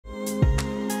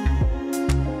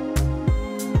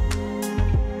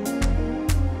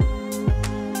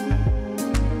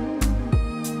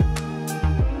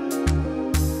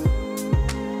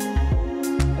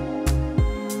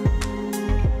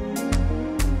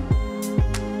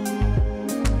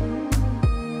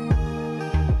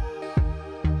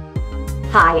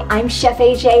Hi, I'm Chef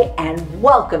AJ and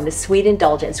welcome to Sweet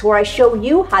Indulgence, where I show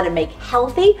you how to make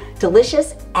healthy,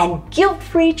 delicious, and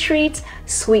guilt-free treats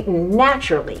sweetened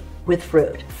naturally with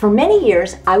fruit. For many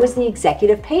years, I was the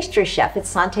executive pastry chef at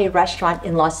Sundlie restaurant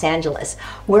in Los Angeles,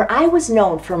 where I was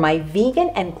known for my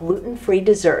vegan and gluten-free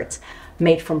desserts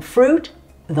made from fruit,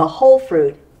 the whole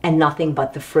fruit, and nothing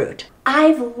but the fruit.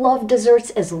 I've loved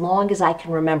desserts as long as I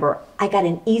can remember. I got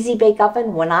an easy bake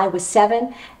oven when I was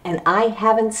 7, and I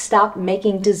haven't stopped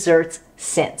making desserts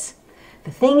since.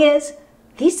 The thing is,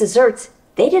 these desserts,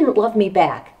 they didn't love me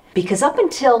back, because up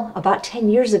until about 10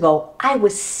 years ago, I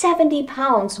was 70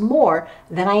 pounds more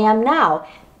than I am now,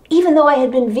 even though I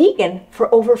had been vegan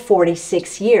for over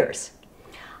 46 years.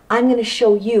 I'm going to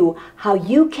show you how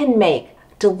you can make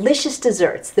delicious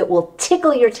desserts that will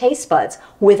tickle your taste buds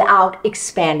without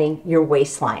expanding your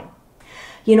waistline.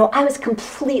 You know, I was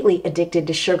completely addicted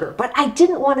to sugar, but I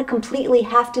didn't want to completely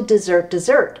have to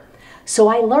dessert. So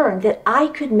I learned that I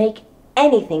could make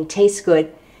anything taste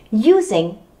good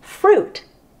using fruit,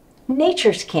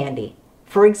 nature's candy.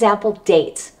 For example,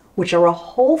 dates, which are a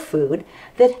whole food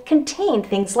that contain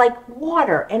things like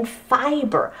water and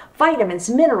fiber,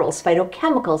 vitamins, minerals,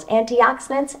 phytochemicals,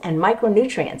 antioxidants, and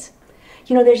micronutrients.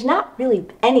 You know, there's not really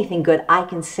anything good I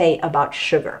can say about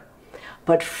sugar,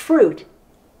 but fruit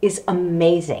is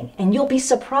amazing, and you'll be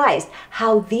surprised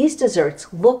how these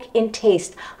desserts look and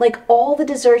taste like all the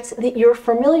desserts that you're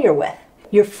familiar with.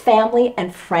 Your family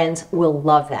and friends will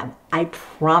love them, I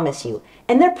promise you,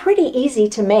 and they're pretty easy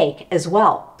to make as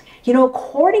well. You know,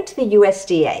 according to the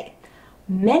USDA,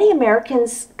 many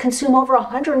Americans consume over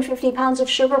 150 pounds of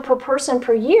sugar per person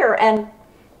per year, and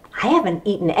I haven't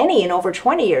eaten any in over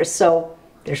 20 years, so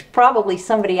there's probably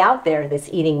somebody out there that's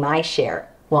eating my share.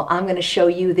 Well, I'm going to show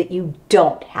you that you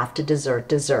don't have to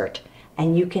dessert,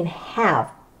 and you can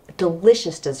have a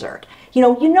delicious dessert. You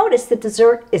know, you notice that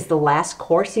dessert is the last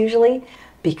course usually,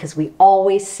 because we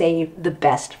always save the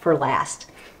best for last.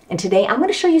 And today I'm going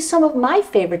to show you some of my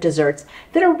favorite desserts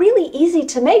that are really easy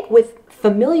to make with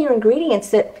familiar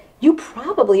ingredients that you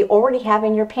probably already have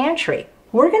in your pantry.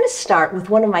 We're going to start with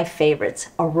one of my favorites,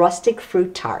 a rustic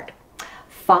fruit tart,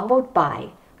 followed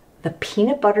by the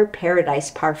peanut butter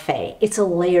paradise parfait. It's a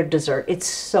layered dessert. It's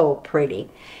so pretty.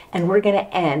 And we're going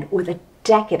to end with a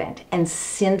decadent and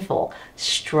sinful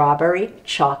strawberry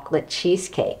chocolate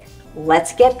cheesecake.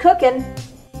 Let's get cooking.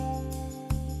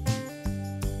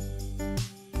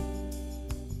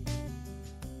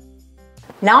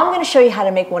 Now I'm going to show you how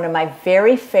to make one of my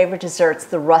very favorite desserts,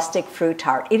 the rustic fruit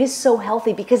tart. It is so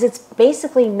healthy because it's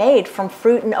basically made from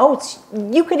fruit and oats.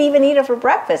 You could even eat it for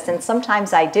breakfast, and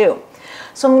sometimes I do.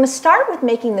 So I'm going to start with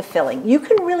making the filling. You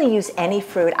can really use any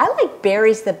fruit. I like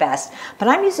berries the best, but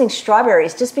I'm using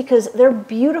strawberries just because they're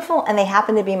beautiful and they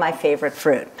happen to be my favorite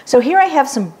fruit. So here I have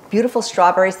some beautiful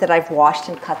strawberries that I've washed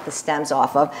and cut the stems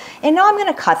off of, and now I'm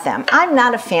going to cut them. I'm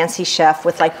not a fancy chef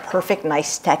with like perfect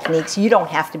nice techniques. You don't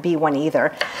have to be one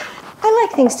either. I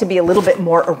like things to be a little bit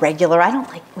more irregular. I don't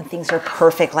like when things are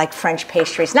perfect like French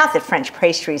pastries. Not that French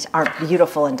pastries aren't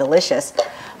beautiful and delicious,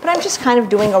 but I'm just kind of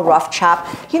doing a rough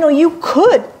chop. You know, you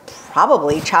could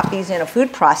probably chop these in a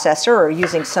food processor or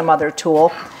using some other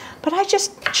tool, but I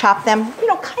just chop them, you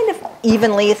know, kind of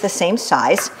evenly at the same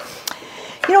size.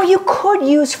 You know, you could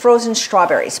use frozen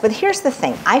strawberries, but here's the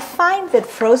thing. I find that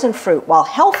frozen fruit, while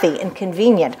healthy and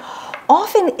convenient,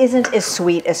 often isn't as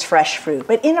sweet as fresh fruit,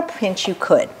 but in a pinch you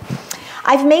could.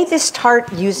 I've made this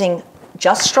tart using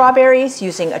just strawberries,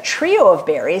 using a trio of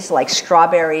berries like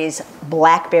strawberries,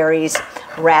 blackberries,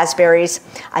 raspberries.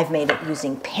 I've made it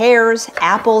using pears,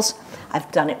 apples.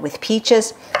 I've done it with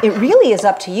peaches. It really is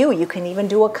up to you. You can even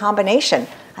do a combination.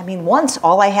 I mean, once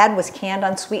all I had was canned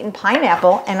unsweetened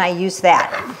pineapple, and I used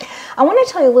that. I want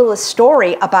to tell you a little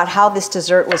story about how this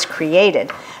dessert was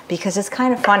created, because it's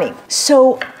kind of funny.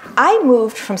 So I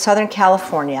moved from Southern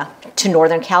California to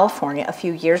Northern California a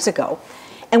few years ago.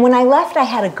 And when I left, I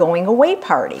had a going away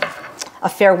party, a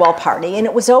farewell party, and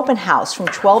it was open house from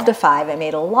 12 to 5. I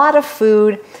made a lot of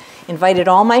food, invited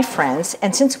all my friends,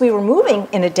 and since we were moving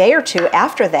in a day or two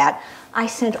after that, I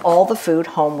sent all the food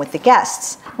home with the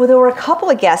guests. Well, there were a couple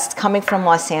of guests coming from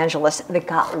Los Angeles that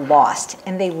got lost,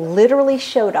 and they literally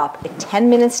showed up at 10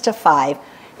 minutes to 5,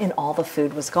 and all the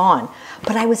food was gone.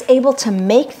 But I was able to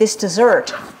make this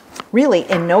dessert really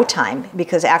in no time,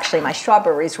 because actually my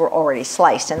strawberries were already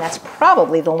sliced, and that's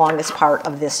probably the longest part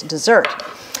of this dessert.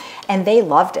 And they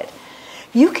loved it.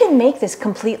 You can make this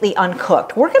completely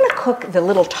uncooked. We're going to cook the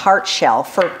little tart shell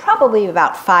for probably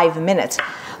about 5 minutes.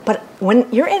 But when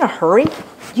you're in a hurry,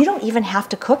 you don't even have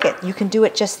to cook it. You can do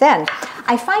it just then.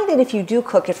 I find that if you do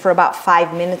cook it for about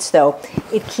 5 minutes though,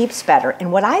 it keeps better.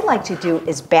 And what I like to do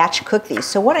is batch cook these.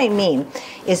 So what I mean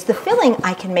is the filling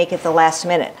I can make at the last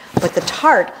minute, but the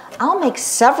tart, I'll make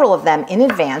several of them in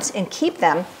advance and keep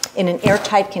them in an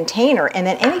airtight container. And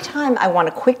then anytime I want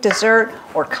a quick dessert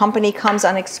or company comes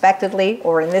unexpectedly,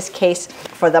 or in this case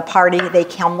for the party, they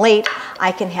come late,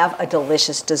 I can have a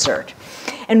delicious dessert.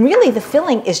 And really the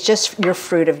filling is just your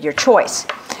fruit of your choice.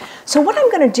 So what I'm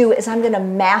going to do is I'm going to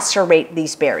macerate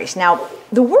these berries. Now,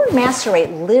 the word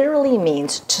macerate literally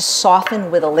means to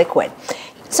soften with a liquid.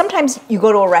 Sometimes you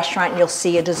go to a restaurant and you'll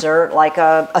see a dessert like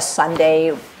a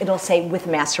sundae, it'll say with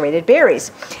macerated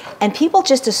berries. And people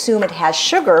just assume it has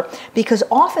sugar because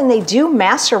often they do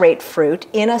macerate fruit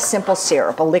in a simple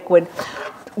syrup, a liquid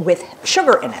with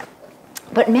sugar in it.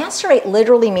 But macerate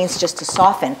literally means just to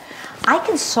soften. I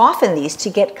can soften these to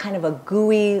get kind of a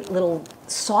gooey little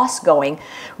sauce going,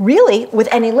 really with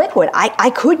any liquid.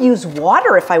 I could use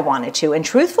water if I wanted to, and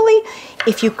truthfully,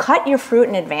 if you cut your fruit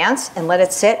in advance and let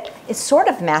it sit, it sort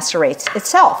of macerates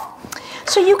itself.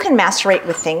 So you can macerate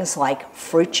with things like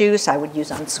fruit juice. I would use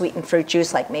unsweetened fruit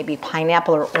juice, like maybe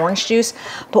pineapple or orange juice.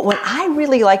 But what I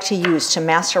really like to use to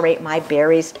macerate my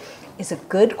berries is a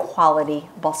good quality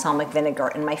balsamic vinegar,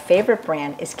 and my favorite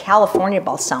brand is California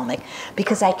balsamic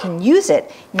because I can use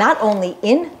it not only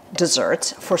in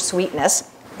desserts for sweetness,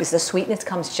 because the sweetness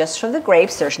comes just from the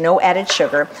grapes, there's no added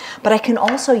sugar, but I can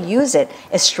also use it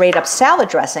as straight up salad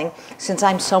dressing since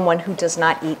I'm someone who does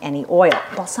not eat any oil.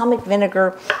 Balsamic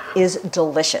vinegar is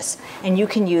delicious, and you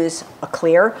can use a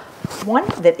clear one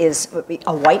that is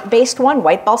a white-based one,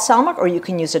 white balsamic, or you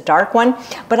can use a dark one,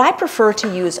 but I prefer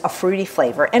to use a fruity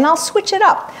flavor, and I'll switch it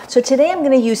up. So today I'm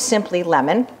going to use simply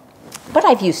lemon, but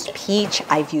I've used peach,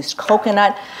 I've used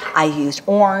coconut, I've used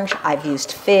orange, I've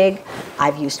used fig,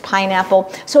 I've used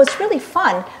pineapple. So it's really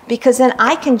fun because then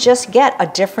I can just get a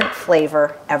different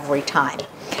flavor every time.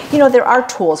 You know, there are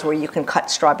tools where you can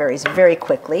cut strawberries very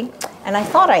quickly, and I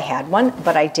thought I had one,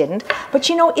 but I didn't. But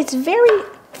you know, it's very,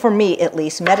 for me at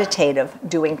least, meditative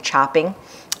doing chopping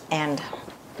and,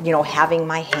 you know, having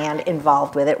my hand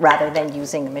involved with it rather than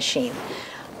using a machine.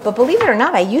 But believe it or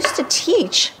not, I used to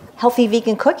teach healthy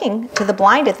vegan cooking to the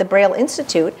blind at the Braille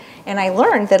Institute, and I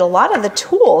learned that a lot of the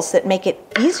tools that make it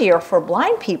easier for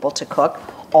blind people to cook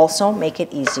also make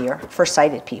it easier for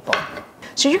sighted people.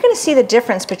 So you're going to see the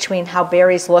difference between how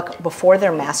berries look before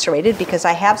they're macerated, because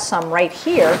I have some right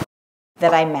here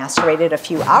that I macerated a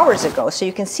few hours ago. So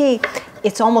you can see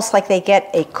it's almost like they get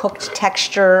a cooked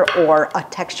texture or a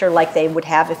texture like they would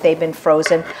have if they've been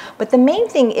frozen. But the main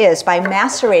thing is by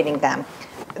macerating them,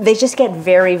 they just get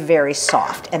very, very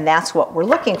soft, and that's what we're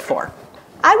looking for.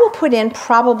 I will put in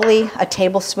probably a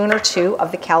tablespoon or two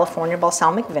of the California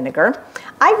balsamic vinegar.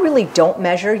 I really don't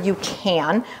measure, you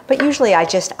can, but usually I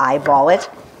just eyeball it.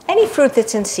 Any fruit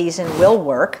that's in season will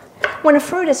work. When a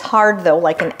fruit is hard though,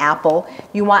 like an apple,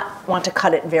 you want to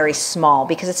cut it very small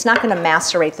because it's not going to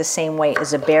macerate the same way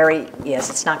as a berry is.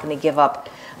 It's not going to give up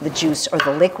the juice or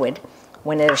the liquid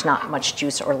when there's not much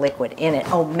juice or liquid in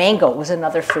it. Oh, mango was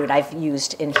another fruit I've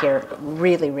used in here.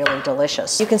 Really, really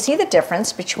delicious. You can see the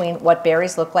difference between what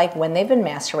berries look like when they've been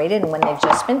macerated and when they've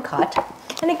just been cut.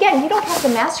 And again, you don't have to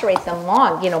macerate them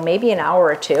long, you know, maybe an hour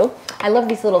or two. I love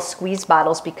these little squeeze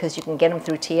bottles because you can get them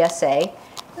through TSA.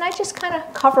 And I just kind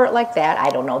of cover it like that. I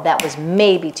don't know, that was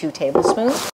maybe 2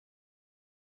 tablespoons.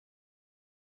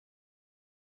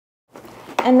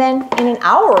 And then in an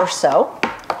hour or so,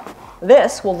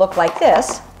 this will look like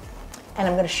this, and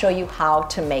I'm going to show you how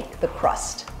to make the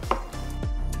crust.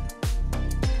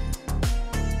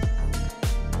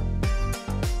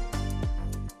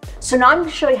 So now I'm going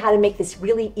to show you how to make this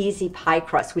really easy pie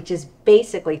crust, which is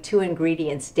basically 2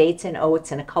 ingredients, dates and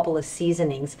oats, and a couple of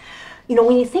seasonings. You know,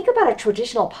 when you think about a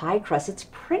traditional pie crust, it's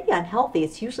pretty unhealthy.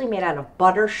 It's usually made out of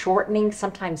butter, shortening,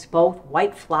 sometimes both,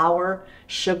 white flour,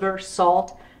 sugar,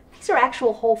 salt. These are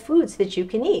actual whole foods that you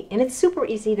can eat, and it's super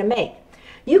easy to make.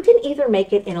 You can either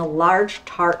make it in a large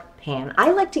tart pan. I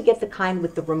like to get the kind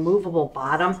with the removable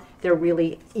bottom. They're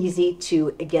really easy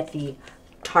to get the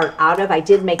tart out of. I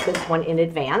did make this one in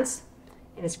advance,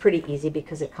 and it's pretty easy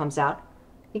because it comes out.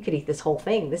 You could eat this whole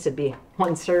thing. This would be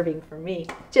 1 serving for me.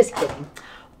 Just kidding.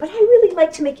 But I really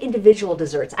like to make individual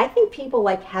desserts. I think people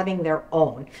like having their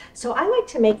own. So I like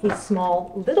to make these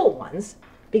small little ones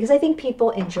because I think people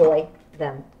enjoy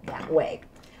them that way.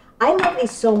 I love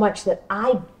these so much that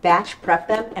I batch prep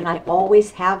them, and I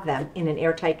always have them in an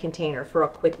airtight container for a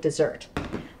quick dessert.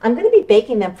 I'm going to be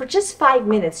baking them for just 5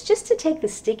 minutes just to take the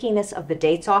stickiness of the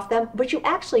dates off them, but you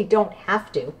actually don't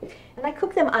have to. And I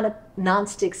cook them on a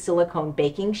nonstick silicone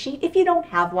baking sheet. If you don't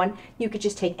have one, you could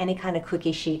just take any kind of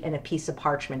cookie sheet and a piece of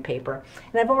parchment paper.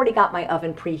 And I've already got my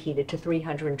oven preheated to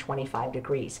 325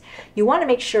 degrees. You want to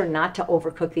make sure not to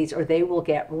overcook these or they will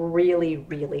get really,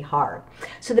 really hard.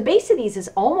 So the base of these is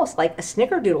almost like a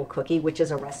snickerdoodle cookie, which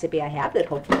is a recipe I have that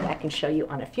hopefully I can show you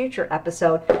on a future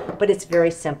episode, but it's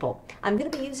very simple. I'm going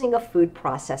to be using a food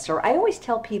processor. I always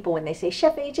tell people when they say,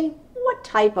 Chef AJ, what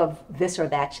type of this or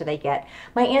that should I get?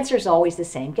 My answer is always the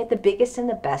same. Get the biggest and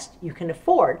the best you can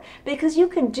afford, because you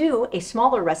can do a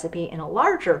smaller recipe in a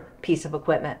larger piece of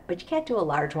equipment, but you can't do a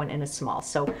large one in a small.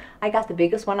 So I got the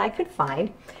biggest one I could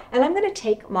find, and I'm going to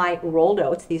take my rolled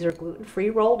oats, these are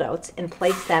gluten-free rolled oats, and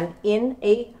place them in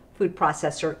a food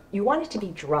processor. You want it to be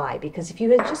dry, because if you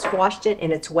had just washed it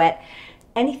and it's wet,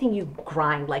 anything you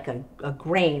grind, like a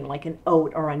grain, like an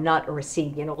oat or a nut or a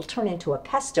seed, you know, will turn into a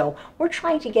pesto. We're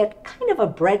trying to get kind of a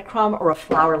breadcrumb or a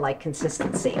flour-like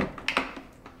consistency.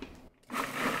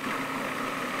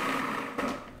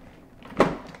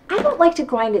 I don't like to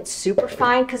grind it super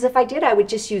fine, because if I did, I would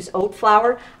just use oat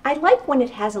flour. I like when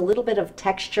it has a little bit of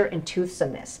texture and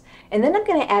toothsomeness. And then I'm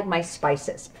going to add my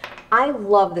spices. I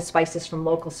love the spices from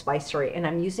Local Spicery, and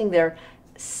I'm using their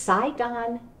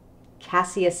Saigon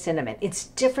cassia cinnamon. It's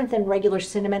different than regular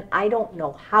cinnamon. I don't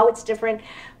know how it's different,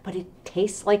 but it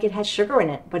tastes like it has sugar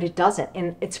in it, but it doesn't.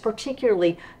 And it's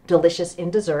particularly delicious in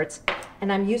desserts.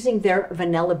 And I'm using their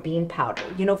vanilla bean powder.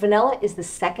 You know, vanilla is the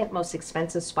second most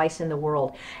expensive spice in the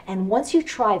world. And once you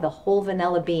try the whole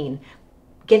vanilla bean,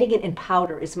 getting it in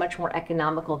powder is much more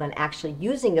economical than actually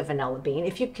using a vanilla bean.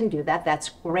 If you can do that, that's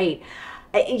great.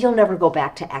 You'll never go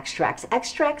back to extracts.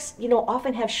 Extracts, you know,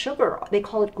 often have sugar. They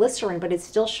call it glycerin, but it's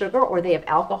still sugar, or they have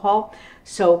alcohol.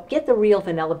 So get the real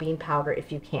vanilla bean powder if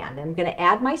you can. I'm going to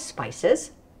add my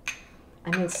spices.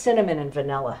 I mean, cinnamon and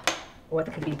vanilla.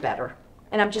 What could be better?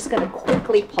 And I'm just going to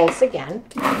quickly pulse again.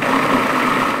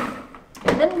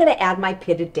 And then I'm going to add my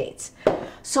pitted dates.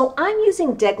 So I'm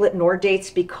using Decadent Nor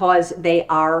dates because they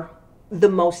are the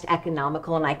most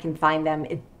economical, and I can find them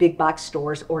at big box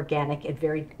stores, organic, at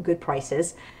very good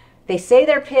prices. They say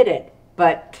they're pitted,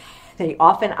 but they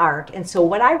often aren't. And so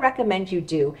what I recommend you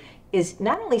do is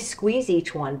not only squeeze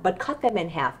each one, but cut them in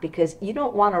half, because you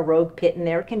don't want a rogue pit in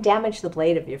there. It can damage the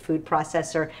blade of your food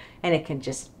processor, and it can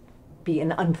just be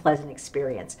an unpleasant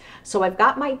experience. So I've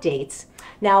got my dates.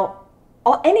 Now,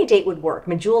 any date would work.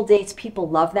 Medjool dates, people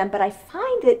love them, but I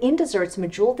find that in desserts,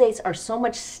 medjool dates are so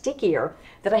much stickier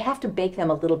that I have to bake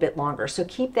them a little bit longer. So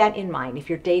keep that in mind. If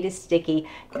your date is sticky,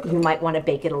 you might want to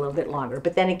bake it a little bit longer.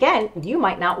 But then again, you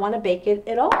might not want to bake it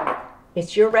at all.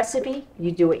 It's your recipe,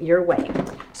 you do it your way.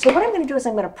 So what I'm going to do is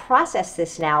I'm going to process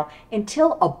this now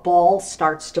until a ball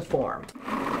starts to form.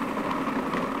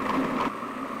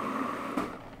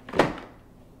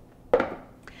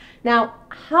 Now,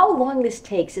 how long this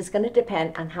takes is going to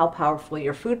depend on how powerful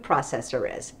your food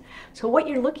processor is. So what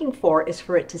you're looking for is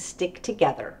for it to stick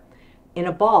together in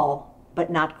a ball,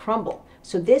 but not crumble.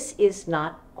 So this is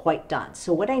not quite done.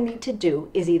 So what I need to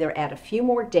do is either add a few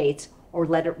more dates or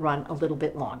let it run a little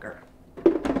bit longer.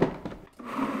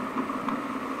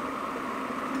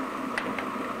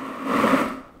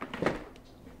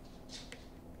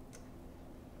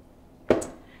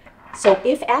 So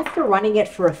if after running it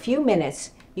for a few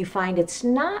minutes, you find it's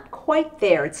not quite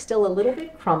there, it's still a little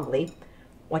bit crumbly,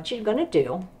 what you're going to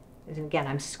do is, again,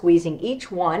 I'm squeezing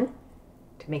each one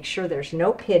to make sure there's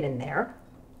no pit in there,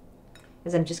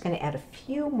 is I'm just going to add a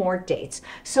few more dates.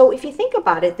 So if you think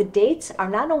about it, the dates are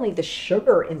not only the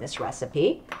sugar in this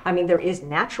recipe. I mean, there is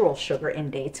natural sugar in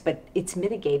dates, but it's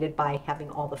mitigated by having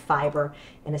all the fiber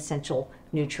and essential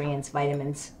nutrients,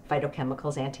 vitamins,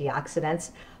 phytochemicals,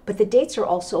 antioxidants. But the dates are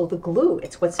also the glue.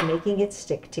 It's what's making it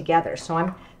stick together. So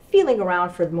I'm feeling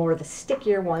around for more of the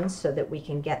stickier ones so that we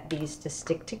can get these to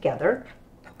stick together.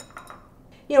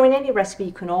 You know, in any recipe,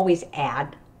 you can always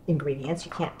add ingredients.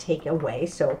 You can't take away,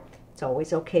 so it's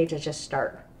always okay to just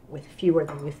start with fewer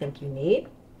than you think you need.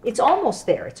 It's almost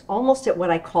there. It's almost at what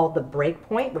I call the break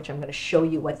point, which I'm going to show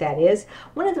you what that is.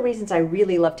 One of the reasons I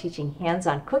really love teaching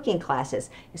hands-on cooking classes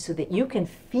is so that you can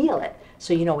feel it,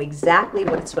 so you know exactly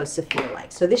what it's supposed to feel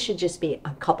like. So this should just be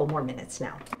a couple more minutes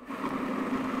now.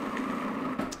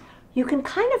 You can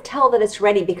kind of tell that it's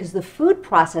ready because the food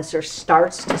processor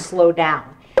starts to slow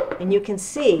down. And you can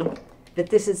see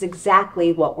that this is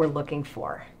exactly what we're looking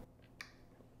for.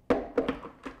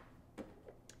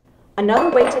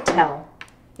 Another way to tell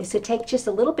is to take just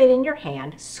a little bit in your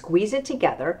hand, squeeze it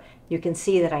together. You can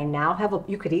see that I now have a,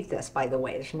 you could eat this, by the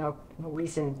way, there's no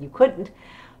reason you couldn't.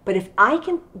 But if I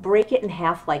can break it in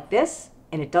half like this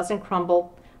and it doesn't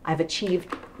crumble, I've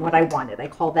achieved what I wanted. I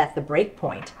call that the break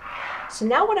point. So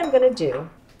now what I'm going to do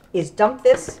is dump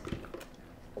this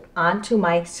onto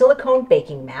my silicone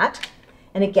baking mat.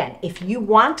 And again, if you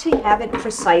want to have it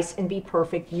precise and be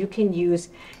perfect, you can use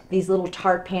these little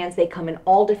tart pans. They come in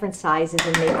all different sizes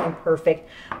and make them perfect.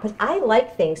 But I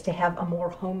like things to have a more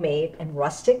homemade and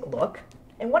rustic look.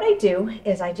 And what I do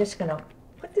is I'm just going to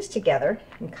put this together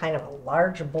in kind of a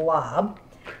large blob.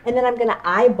 And then I'm going to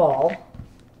eyeball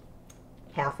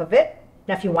half of it.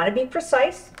 Now, if you want to be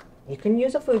precise, you can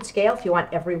use a food scale if you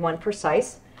want every one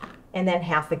precise, and then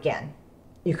half again.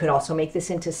 You could also make this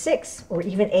into 6 or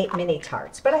even 8 mini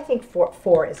tarts, but I think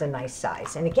four is a nice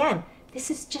size. And again,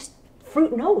 this is just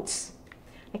fruit and oats.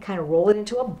 I kind of roll it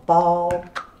into a ball,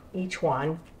 each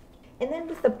one, and then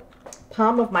with the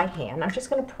palm of my hand, I'm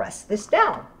just going to press this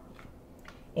down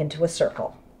into a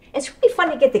circle. It's really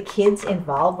fun to get the kids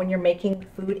involved when you're making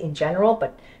food in general,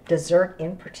 but dessert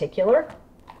in particular.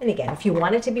 And again, if you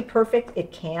want it to be perfect,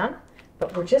 it can,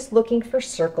 but we're just looking for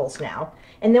circles now.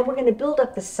 And then we're going to build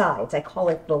up the sides. I call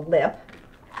it the lip,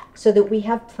 so that we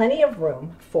have plenty of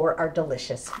room for our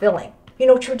delicious filling. You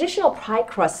know, traditional pie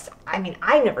crusts, I mean,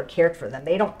 I never cared for them.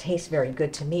 They don't taste very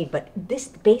good to me, but this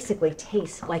basically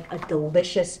tastes like a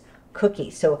delicious cookie.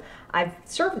 So I've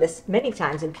served this many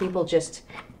times and people just,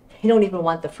 they don't even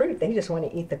want the fruit. They just want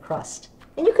to eat the crust.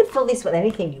 And you can fill these with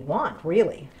anything you want,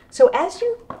 really. So as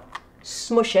you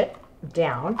smush it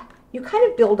down, you kind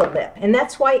of build a lip. And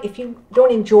that's why if you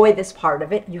don't enjoy this part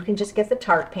of it, you can just get the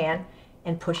tart pan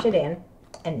and push it in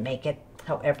and make it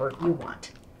however you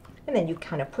want. And then you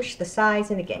kind of push the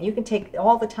sides, and again, you can take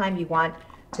all the time you want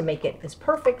to make it as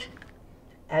perfect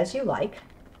as you like,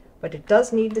 but it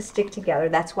does need to stick together.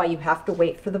 That's why you have to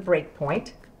wait for the break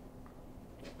point.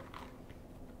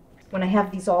 When I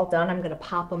have these all done, I'm going to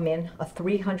pop them in a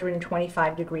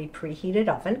 325-degree preheated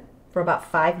oven for about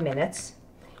 5 minutes.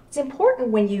 It's important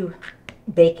when you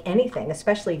bake anything,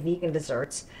 especially vegan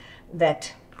desserts,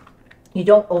 that you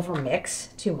don't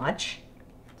overmix too much.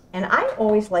 And I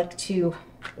always like to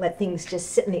let things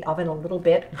just sit in the oven a little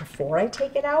bit before I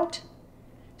take it out.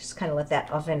 Just kind of let that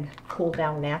oven cool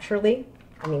down naturally.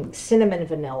 I mean, cinnamon and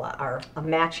vanilla are a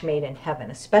match made in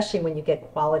heaven, especially when you get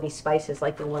quality spices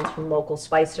like the ones from Local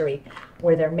Spicery,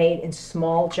 where they're made in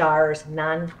small jars,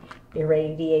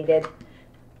 non-irradiated.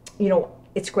 You know,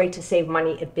 it's great to save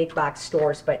money at big box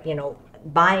stores, but you know,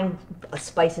 buying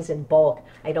spices in bulk,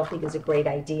 I don't think is a great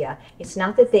idea. It's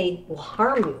not that they will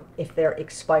harm you if they're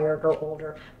expired or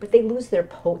older, but they lose their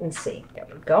potency. There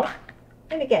we go.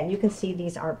 And again, you can see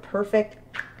these aren't perfect.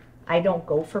 I don't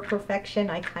go for perfection.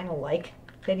 I kind of like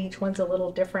that each one's a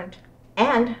little different.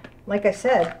 And like I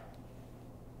said,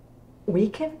 we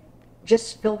can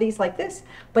just fill these like this,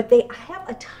 but they have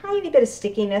a tiny bit of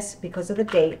stickiness because of the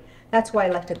date. That's why I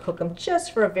like to cook them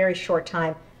just for a very short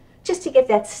time, just to get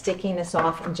that stickiness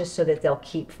off and just so that they'll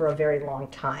keep for a very long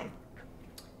time.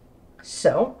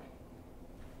 So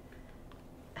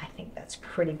I think that's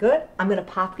pretty good. I'm going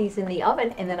to pop these in the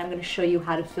oven, and then I'm going to show you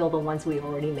how to fill the ones we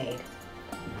already made.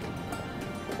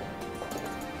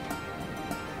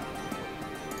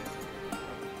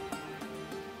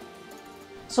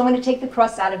 So I'm going to take the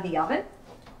crust out of the oven.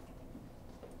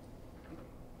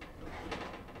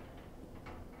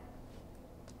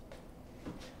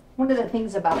 One of the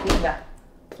things about being a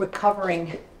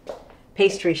recovering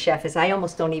pastry chef is I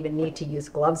almost don't even need to use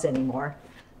gloves anymore.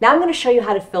 Now I'm going to show you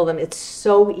how to fill them. It's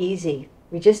so easy.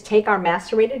 We just take our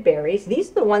macerated berries.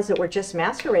 These are the ones that were just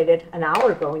macerated an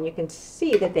hour ago, and you can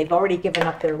see that they've already given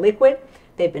up their liquid.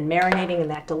 They've been marinating in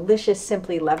that delicious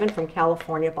Simply Leaven from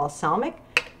California Balsamic,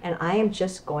 and I am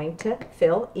just going to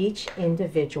fill each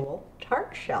individual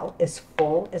tart shell as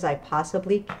full as I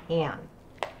possibly can.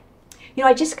 You know,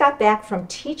 I just got back from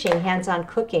teaching hands-on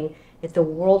cooking at the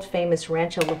world-famous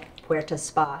Rancho La Puerta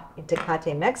Spa in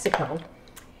Tecate, Mexico.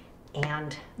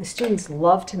 And the students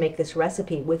love to make this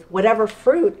recipe with whatever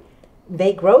fruit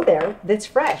they grow there that's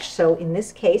fresh. So in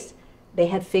this case, they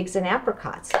had figs and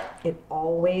apricots. It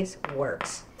always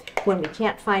works. When we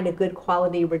can't find a good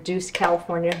quality reduced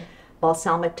California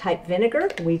balsamic type vinegar,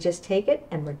 we just take it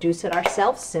and reduce it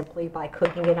ourselves simply by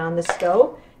cooking it on the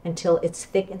stove until it's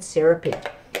thick and syrupy.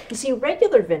 You see,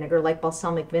 regular vinegar, like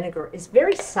balsamic vinegar, is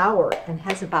very sour and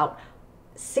has about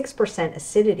 6%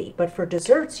 acidity, but for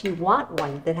desserts you want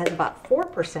one that has about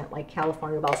 4% like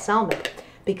California balsamic,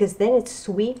 because then it's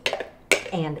sweet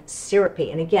and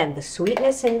syrupy. And again, the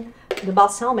sweetness in the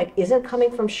balsamic isn't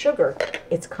coming from sugar,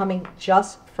 it's coming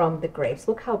just from the grapes.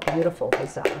 Look how beautiful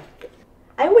these are.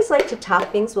 I always like to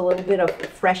top things with a little bit of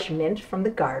fresh mint from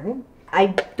the garden. I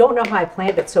don't know how I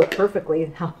planned it so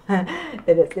perfectly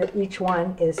that each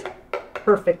one is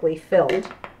perfectly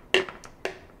filled.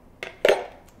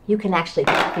 You can actually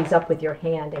pick these up with your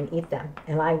hand and eat them,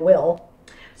 and I will.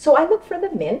 So I look for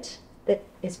the mint that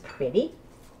is pretty.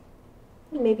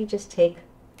 And maybe just take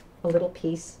a little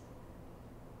piece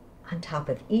on top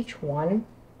of each one.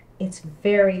 It's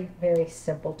very, very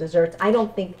simple desserts. I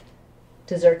don't think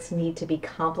desserts need to be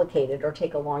complicated or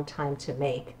take a long time to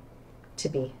make to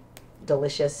be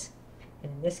delicious.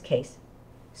 And in this case,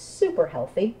 super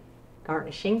healthy.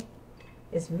 Garnishing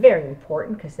is very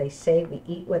important because they say we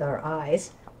eat with our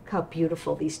eyes. Look how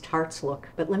beautiful these tarts look.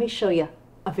 But let me show you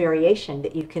a variation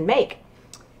that you can make.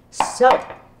 So,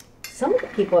 some of the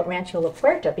people at Rancho La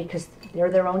Puerta, because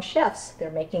they're their own chefs, they're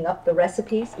making up the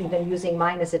recipes, even using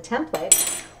mine as a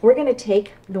template. We're going to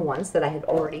take the ones that I had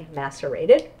already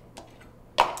macerated.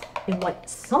 And what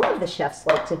some of the chefs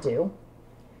like to do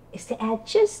is to add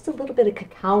just a little bit of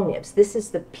cacao nibs. This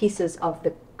is the pieces of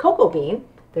the cocoa bean.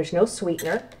 There's no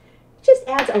sweetener. It just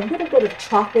adds a little bit of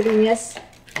chocolatiness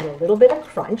and a little bit of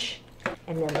crunch.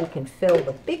 And then we can fill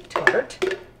the big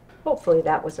tart. Hopefully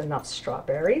that was enough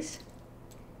strawberries.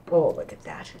 Oh, look at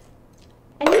that.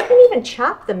 And you can even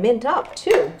chop the mint up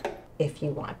too, if you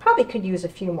want. Probably could use a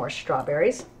few more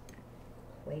strawberries.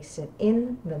 Place it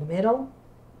in the middle.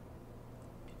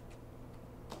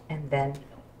 And then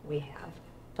we have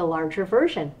the larger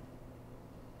version.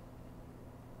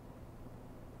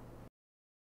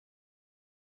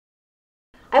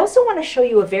 I also want to show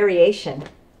you a variation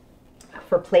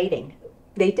for plating.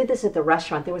 They did this at the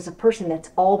restaurant. There was a person that's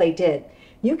all they did.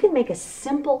 You can make a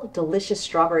simple, delicious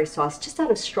strawberry sauce just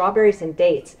out of strawberries and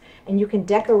dates, and you can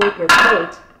decorate your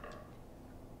plate.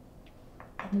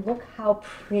 And look how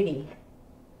pretty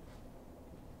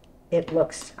it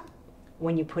looks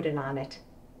when you put it on it.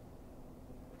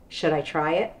 Should I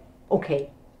try it? Okay,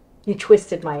 you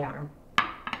twisted my arm.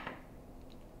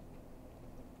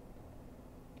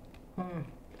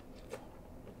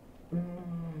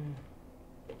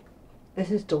 This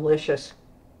is delicious.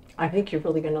 I think you're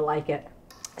really going to like it.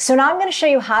 So now I'm going to show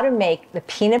you how to make the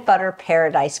peanut butter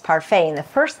paradise parfait. And the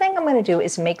first thing I'm going to do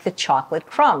is make the chocolate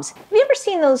crumbs. Have you ever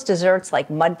seen those desserts like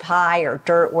mud pie or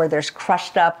dirt where there's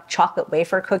crushed up chocolate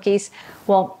wafer cookies?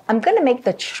 Well, I'm going to make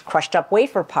the crushed up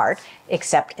wafer part,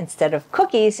 except instead of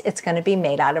cookies, it's going to be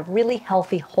made out of really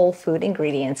healthy whole food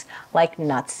ingredients like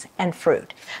nuts and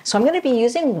fruit. So I'm going to be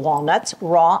using walnuts,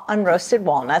 raw unroasted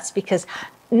walnuts, because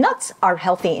nuts are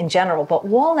healthy in general, but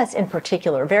walnuts in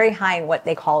particular are very high in what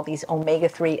they call these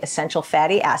omega-3 essential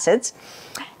fatty acids.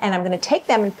 And I'm going to take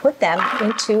them and put them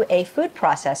into a food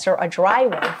processor, a dry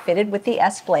one fitted with the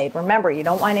S-blade. Remember, you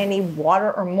don't want any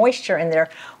water or moisture in there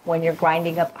when you're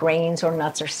grinding up grains or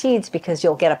nuts or seeds, because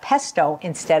you'll get a pesto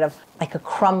instead of like a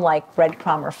crumb-like,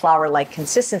 breadcrumb or flour-like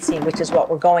consistency, which is what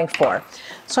we're going for.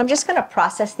 So I'm just going to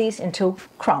process these into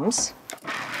crumbs.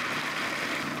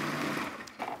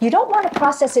 You don't want to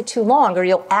process it too long or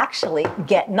you'll actually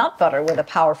get nut butter with a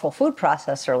powerful food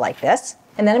processor like this.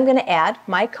 And then I'm going to add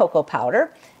my cocoa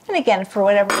powder. And again, for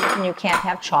whatever reason you can't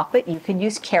have chocolate, you can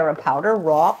use carob powder,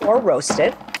 raw or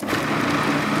roasted.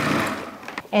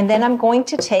 And then I'm going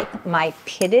to take my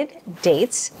pitted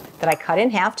dates that I cut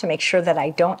in half to make sure that I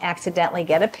don't accidentally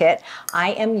get a pit.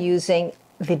 I am using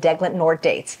the Decadent Nord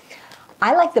dates.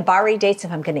 I like the Bari dates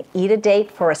if I'm going to eat a date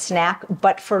for a snack,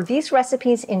 but for these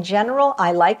recipes in general,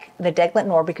 I like the Decadent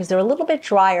Nord because they're a little bit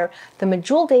drier. The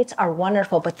medjool dates are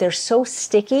wonderful, but they're so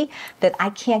sticky that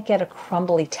I can't get a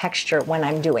crumbly texture when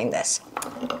I'm doing this.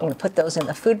 I'm going to put those in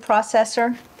the food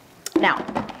processor. Now,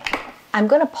 I'm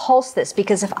going to pulse this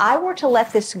because if I were to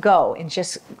let this go and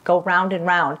just go round and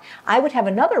round, I would have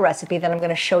another recipe that I'm going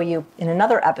to show you in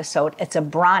another episode. It's a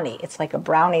brownie. It's like a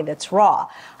brownie that's raw.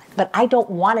 But I don't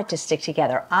want it to stick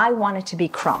together. I want it to be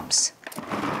crumbs.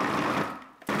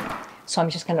 So I'm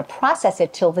just going to process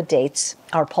it till the dates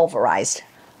are pulverized,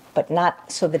 but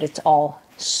not so that it's all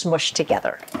smushed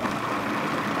together.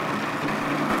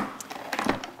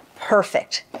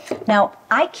 Perfect. Now,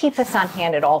 I keep this on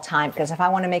hand at all time because if I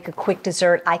want to make a quick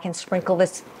dessert, I can sprinkle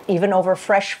this even over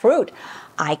fresh fruit.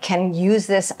 I can use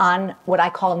this on what I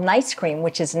call nice cream,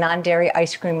 which is non-dairy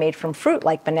ice cream made from fruit,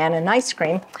 like banana nice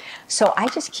cream. So I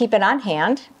just keep it on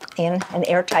hand in an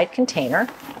airtight container,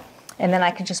 and then I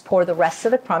can just pour the rest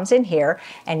of the crumbs in here.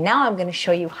 And now I'm going to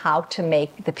show you how to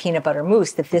make the peanut butter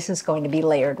mousse that this is going to be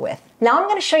layered with. Now I'm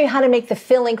going to show you how to make the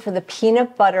filling for the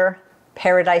peanut butter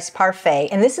paradise parfait.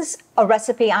 And this is a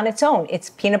recipe on its own.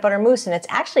 It's peanut butter mousse, and it's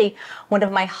actually one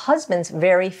of my husband's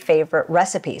very favorite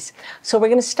recipes. So we're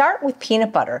going to start with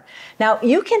peanut butter. Now,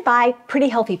 you can buy pretty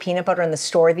healthy peanut butter in the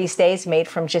store these days made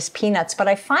from just peanuts, but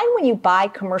I find when you buy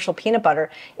commercial peanut butter,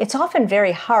 it's often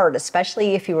very hard,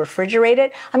 especially if you refrigerate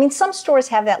it. I mean, some stores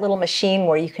have that little machine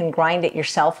where you can grind it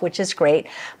yourself, which is great,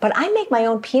 but I make my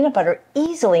own peanut butter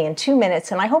easily in 2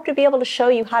 minutes, and I hope to be able to show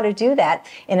you how to do that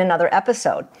in another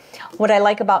episode. What I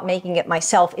like about making it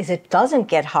myself is it doesn't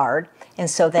get hard, and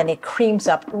so then it creams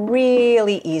up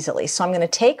really easily. So I'm going to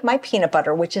take my peanut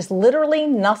butter, which is literally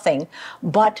nothing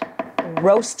but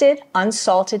roasted,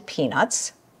 unsalted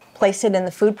peanuts, place it in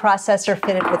the food processor,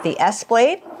 fit it with the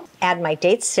S-blade, add my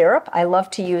date syrup. I love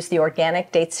to use the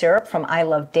organic date syrup from I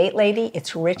Love Date Lady.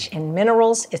 It's rich in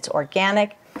minerals, it's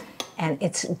organic, and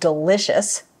it's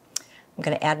delicious. I'm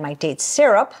going to add my date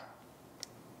syrup.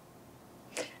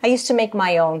 I used to make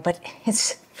my own, but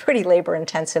it's pretty labor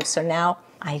intensive, so now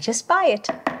I just buy it.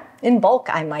 In bulk,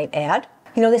 I might add.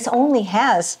 You know, this only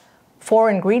has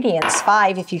 4 ingredients,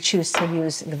 5 if you choose to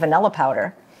use the vanilla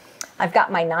powder. I've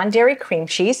got my non-dairy cream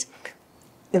cheese.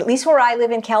 At least where I live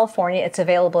in California, it's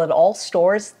available at all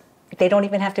stores. They don't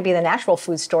even have to be the natural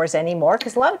food stores anymore,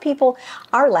 because a lot of people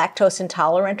are lactose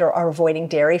intolerant or are avoiding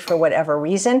dairy for whatever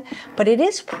reason. But it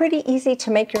is pretty easy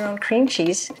to make your own cream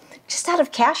cheese just out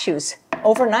of cashews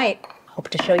overnight. Hope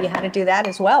to show you how to do that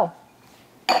as well.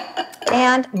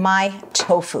 And my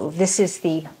tofu. This is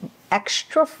the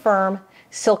extra firm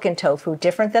silken tofu,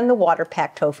 different than the water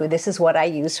packed tofu. This is what I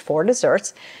use for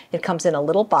desserts. It comes in a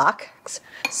little box.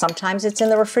 Sometimes it's in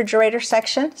the refrigerator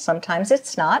section, sometimes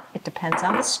it's not. It depends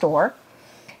on the store.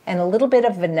 And a little bit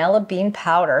of vanilla bean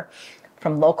powder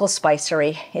from Local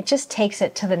Spicery. It just takes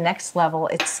it to the next level.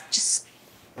 It's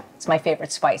my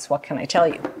favorite spice, what can I tell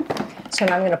you? So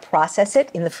now I'm going to process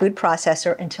it in the food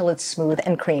processor until it's smooth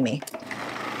and creamy.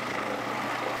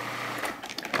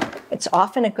 It's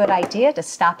often a good idea to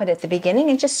stop it at the beginning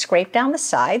and just scrape down the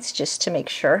sides just to make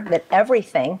sure that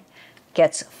everything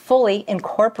gets fully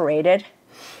incorporated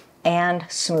and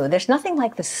smooth. There's nothing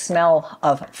like the smell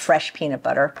of fresh peanut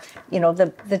butter. You know,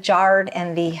 the jarred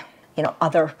and the, you know,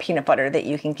 other peanut butter that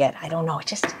you can get. I don't know, it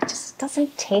just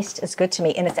doesn't taste as good to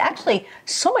me. And it's actually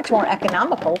so much more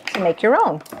economical to make your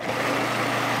own.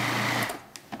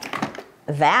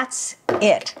 That's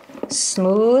it.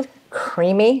 Smooth,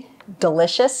 creamy,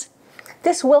 delicious.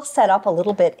 This will set up a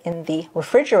little bit in the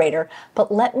refrigerator,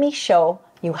 but let me show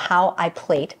you how I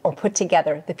plate or put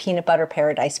together the peanut butter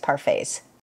paradise parfaits.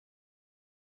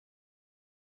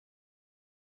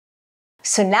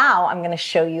 So now I'm going to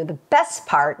show you the best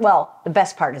part. Well, the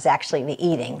best part is actually the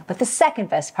eating, but the second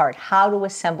best part, how to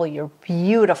assemble your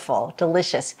beautiful,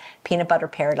 delicious peanut butter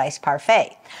paradise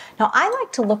parfait. Now, I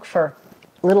like to look for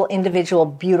little individual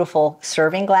beautiful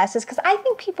serving glasses because I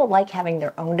think people like having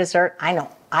their own dessert. I know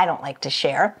I don't like to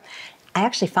share. I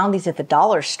actually found these at the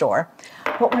dollar store.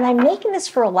 But when I'm making this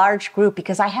for a large group,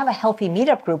 because I have a healthy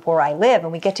meetup group where I live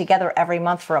and we get together every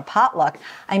month for a potluck,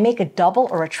 I make a double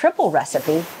or a triple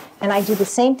recipe, and I do the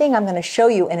same thing I'm going to show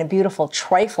you in a beautiful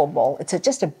trifle bowl. It's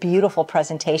just a beautiful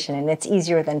presentation, and it's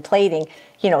easier than plating,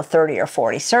 you know, 30 or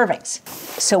 40 servings.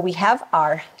 So we have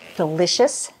our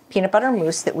delicious peanut butter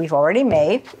mousse that we've already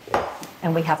made,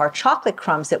 and we have our chocolate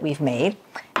crumbs that we've made.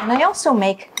 And I also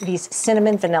make these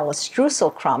cinnamon vanilla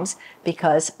streusel crumbs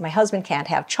because my husband can't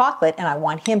have chocolate and I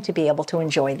want him to be able to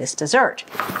enjoy this dessert.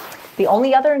 The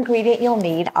only other ingredient you'll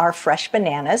need are fresh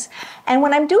bananas. And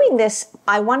when I'm doing this,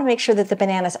 I want to make sure that the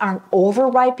bananas aren't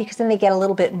overripe because then they get a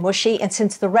little bit mushy. And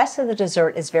since the rest of the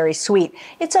dessert is very sweet,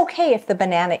 it's okay if the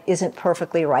banana isn't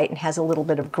perfectly ripe and has a little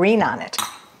bit of green on it.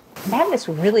 I have this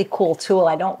really cool tool.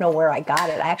 I don't know where I got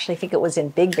it. I actually think it was in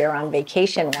Big Bear on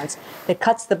vacation once, that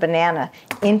cuts the banana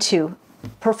into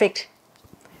perfect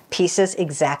pieces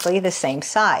exactly the same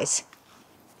size.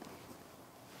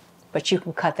 But you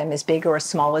can cut them as big or as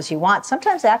small as you want.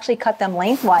 Sometimes I actually cut them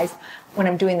lengthwise when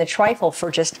I'm doing the trifle for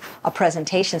just a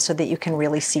presentation so that you can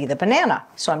really see the banana.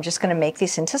 So I'm just going to make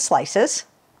these into slices.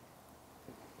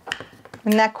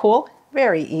 Isn't that cool?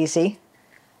 Very easy.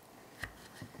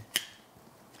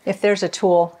 If there's a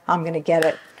tool, I'm going to get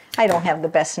it. I don't have the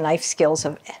best knife skills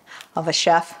of a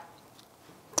chef.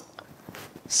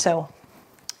 So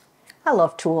I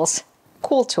love tools,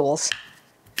 cool tools.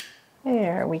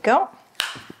 There we go.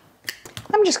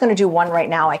 I'm just going to do one right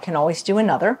now. I can always do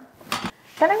another.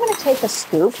 Then I'm going to take a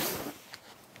scoop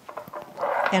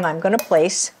and I'm going to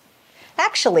place,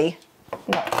 actually,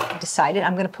 no, I decided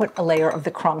I'm going to put a layer of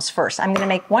the crumbs first. I'm going to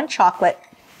make one chocolate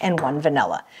and one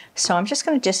vanilla. So I'm just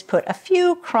going to just put a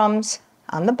few crumbs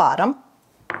on the bottom.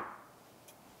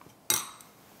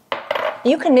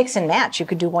 You can mix and match. You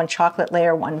could do one chocolate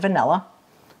layer, one vanilla.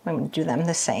 I'm going to do them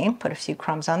the same. Put a few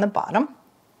crumbs on the bottom.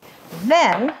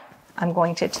 Then I'm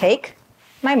going to take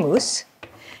my mousse.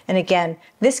 And again,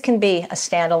 this can be a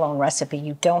standalone recipe.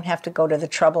 You don't have to go to the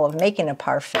trouble of making a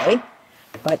parfait.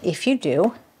 But if you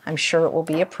do, I'm sure it will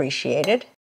be appreciated.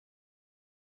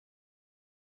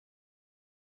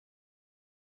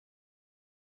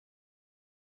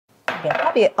 Again,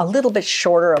 probably a little bit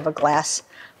shorter of a glass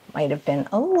might have been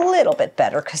a little bit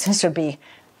better, because this would be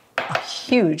a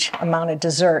huge amount of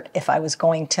dessert if I was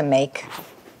going to make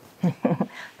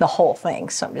the whole thing.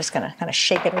 So I'm just going to kind of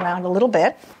shake it around a little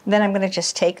bit. Then I'm going to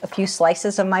just take a few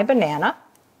slices of my banana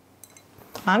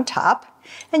on top,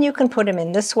 and you can put them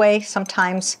in this way.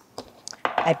 Sometimes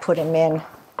I put them in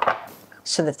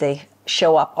so that they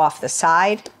show up off the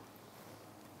side.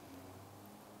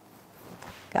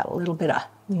 Got a little bit of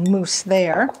mousse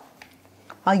there.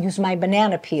 I'll use my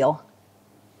banana peel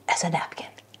as a napkin.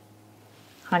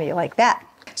 How do you like that?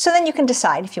 So then you can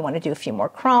decide if you want to do a few more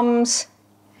crumbs.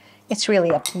 It's really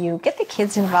up to you. Get the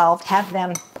kids involved, have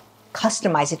them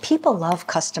customize it. People love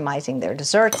customizing their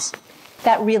desserts.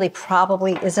 That really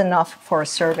probably is enough for a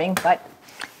serving, but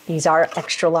these are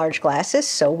extra large glasses,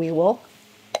 so we will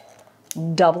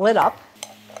double it up.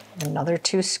 Another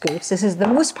 2 scoops. The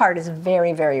mousse part is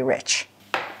very, very rich.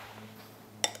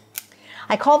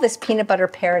 I call this peanut butter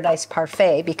paradise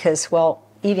parfait because, well,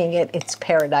 eating it, it's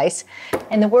paradise.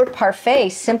 And the word parfait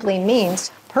simply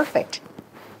means perfect.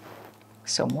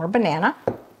 So more banana.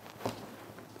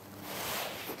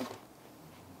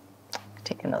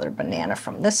 Take another banana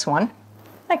from this one.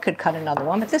 I could cut another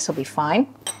one, but this will be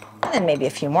fine. And then maybe a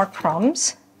few more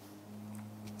crumbs,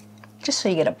 just so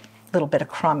you get a little bit of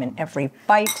crumb in every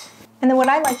bite. And then what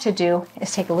I like to do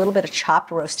is take a little bit of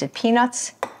chopped roasted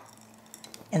peanuts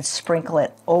and sprinkle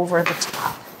it over the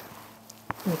top.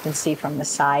 You can see from the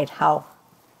side how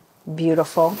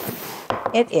beautiful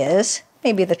it is.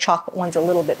 Maybe the chocolate one's a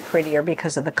little bit prettier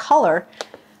because of the color,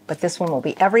 but this one will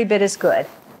be every bit as good.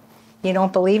 You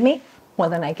don't believe me? Well,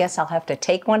 then I guess I'll have to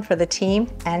take one for the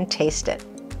team and taste it.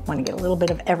 I want to get a little bit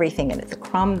of everything in it. The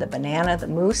crumb, the banana, the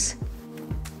mousse.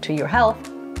 To your health.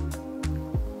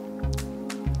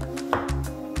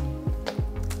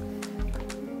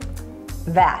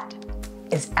 That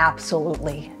is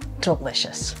absolutely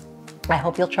delicious. I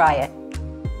hope you'll try it.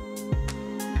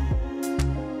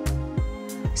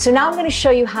 So now I'm going to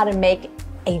show you how to make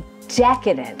a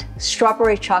decadent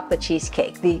strawberry chocolate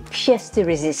cheesecake, the pièce de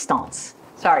résistance.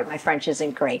 Sorry, my French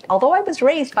isn't great, although I was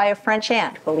raised by a French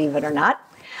aunt, believe it or not.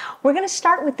 We're going to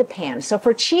start with the pan. So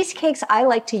for cheesecakes, I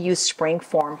like to use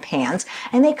spring-form pans,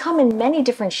 and they come in many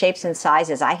different shapes and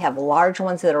sizes. I have large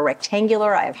ones that are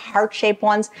rectangular. I have heart-shaped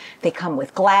ones. They come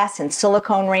with glass and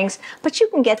silicone rings, but you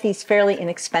can get these fairly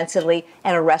inexpensively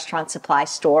at a restaurant supply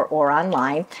store or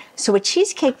online. So a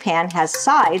cheesecake pan has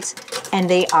sides, and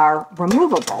they are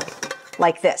removable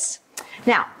like this.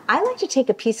 Now, I like to take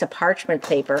a piece of parchment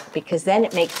paper because then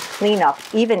it makes cleanup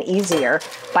even easier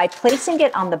by placing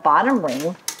it on the bottom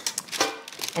ring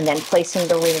and then placing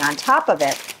the ring on top of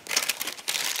it.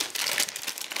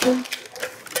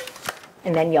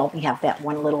 And then you'll have that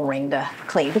one little ring to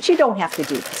clean, but you don't have to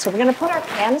do this. So we're going to put our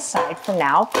pan aside for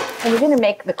now, and we're going to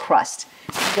make the crust.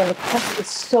 Again, the crust is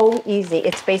so easy.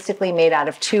 It's basically made out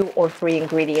of 2 or 3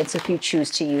 ingredients if you choose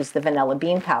to use the vanilla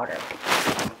bean powder.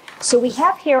 So we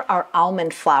have here our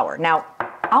almond flour. Now,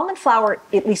 almond flour,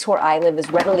 at least where I live, is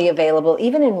readily available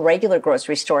even in regular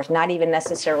grocery stores, not even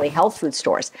necessarily health food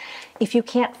stores. If you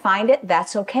can't find it,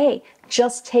 that's okay.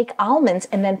 Just take almonds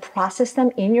and then process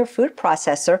them in your food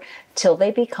processor till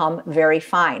they become very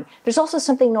fine. There's also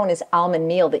something known as almond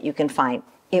meal that you can find.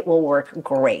 It will work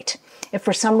great. If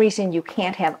for some reason you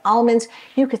can't have almonds,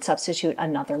 you could substitute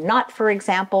another nut, for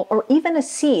example, or even a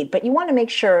seed, but you want to make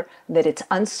sure that it's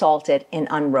unsalted and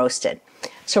unroasted.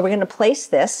 So we're going to place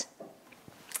this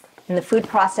in the food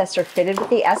processor fitted with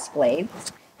the S-blade,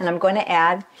 and I'm going to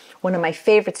add one of my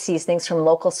favorite seasonings from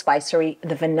Local Spicery,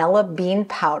 the vanilla bean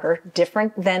powder,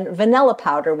 different than vanilla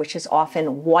powder, which is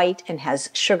often white and has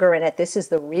sugar in it. This is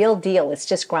the real deal. It's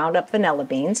just ground up vanilla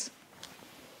beans.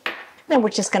 Then we're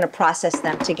just going to process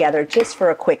them together just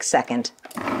for a quick second.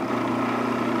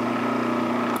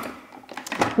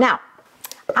 Now,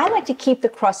 I like to keep the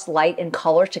crust light in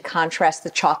color to contrast the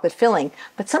chocolate filling,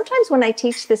 but sometimes when I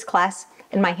teach this class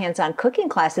in my hands-on cooking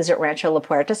classes at Rancho La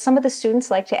Puerta, some of the students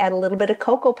like to add a little bit of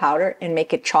cocoa powder and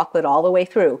make it chocolate all the way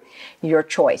through. Your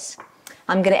choice.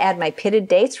 I'm going to add my pitted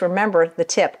dates. Remember the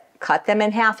tip, cut them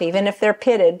in half even if they're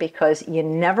pitted because you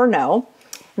never know.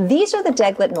 These are the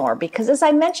Deglet Nor because, as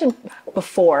I mentioned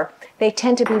before, they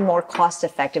tend to be more cost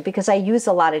effective because I use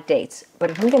a lot of dates.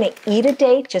 But if I'm going to eat a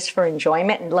date just for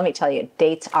enjoyment, and let me tell you,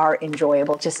 dates are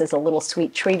enjoyable just as a little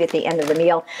sweet treat at the end of the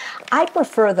meal. I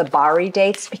prefer the Bari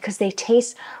dates because they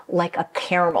taste like a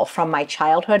caramel from my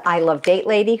childhood. I love Date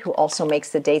Lady, who also makes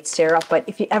the date syrup. But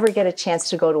if you ever get a chance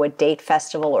to go to a date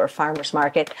festival or a farmer's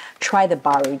market, try the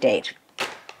Bari date.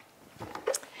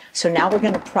 So now we're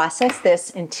going to process this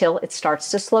until it starts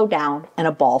to slow down and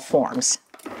a ball forms.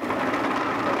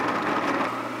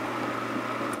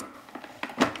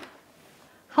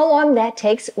 How long that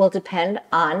takes will depend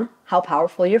on how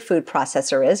powerful your food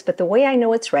processor is, but the way I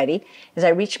know it's ready is I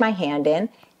reach my hand in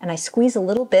and I squeeze a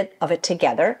little bit of it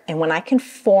together, and when I can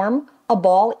form a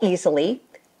ball easily,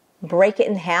 break it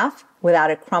in half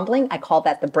without it crumbling, I call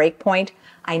that the break point.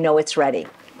 I know it's ready.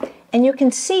 And you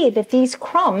can see that these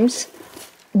crumbs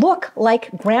look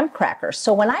like graham crackers.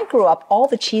 So when I grew up, all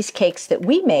the cheesecakes that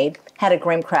we made had a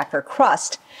graham cracker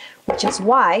crust, which is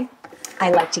why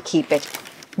I like to keep it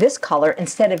this color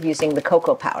instead of using the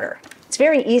cocoa powder. It's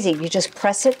very easy. You just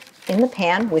press it in the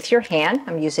pan with your hand.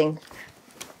 I'm using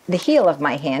the heel of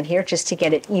my hand here just to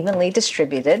get it evenly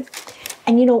distributed.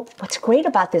 And you know, what's great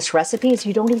about this recipe is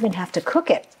you don't even have to cook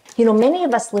it. You know, many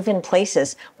of us live in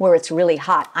places where it's really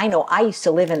hot. I know I used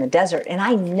to live in the desert and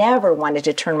I never wanted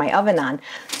to turn my oven on.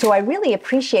 So I really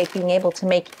appreciate being able to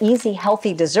make easy,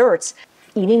 healthy desserts.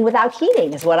 Eating without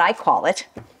heating is what I call it.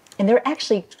 And they're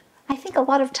actually, I think, a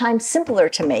lot of times simpler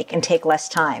to make and take less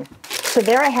time. So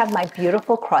there I have my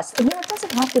beautiful crust. And you know, it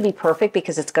doesn't have to be perfect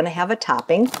because it's going to have a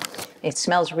topping. It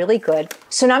smells really good.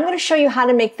 So now I'm going to show you how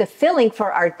to make the filling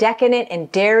for our decadent and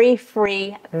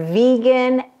dairy-free,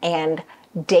 vegan, and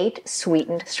date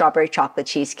sweetened strawberry chocolate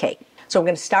cheesecake. So we're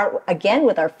going to start again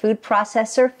with our food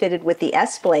processor fitted with the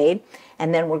S blade,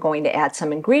 and then we're going to add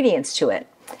some ingredients to it.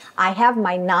 I have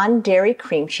my non-dairy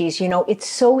cream cheese. You know, it's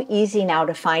so easy now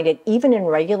to find it even in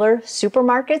regular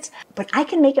supermarkets, but I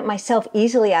can make it myself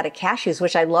easily out of cashews,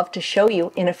 which I'd love to show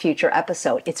you in a future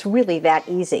episode. It's really that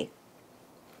easy.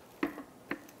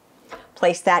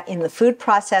 Place that in the food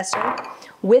processor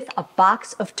with a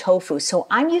box of tofu. So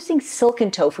I'm using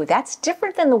silken tofu. That's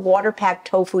different than the water-packed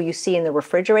tofu you see in the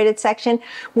refrigerated section,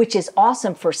 which is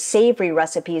awesome for savory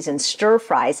recipes and stir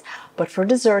fries. But for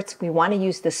desserts, we want to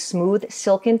use the smooth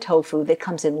silken tofu that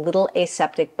comes in little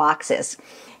aseptic boxes.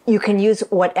 You can use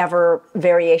whatever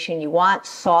variation you want,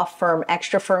 soft, firm,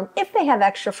 extra firm. If they have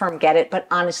extra firm, get it, but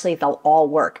honestly, they'll all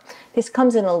work. This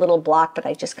comes in a little block, but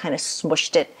I just kind of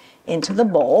smushed it into the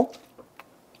bowl.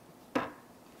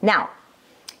 Now,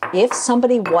 if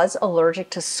somebody was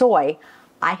allergic to soy,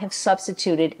 I have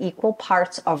substituted equal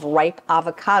parts of ripe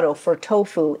avocado for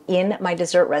tofu in my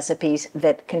dessert recipes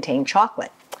that contain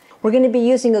chocolate. We're going to be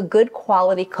using a good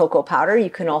quality cocoa powder. You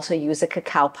can also use a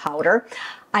cacao powder.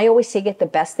 I always say get the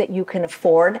best that you can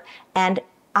afford, and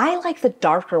I like the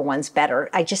darker ones better.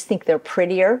 I just think they're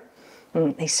prettier.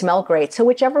 They smell great, so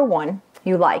whichever one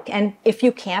you like. And if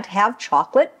you can't have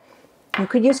chocolate, you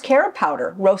could use carob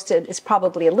powder. Roasted is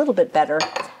probably a little bit better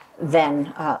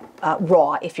than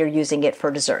raw if you're using it for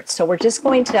desserts. So we're just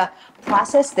going to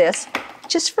process this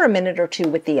just for a minute or two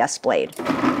with the S blade.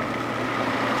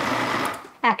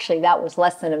 Actually, that was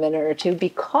less than a minute or two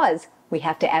because we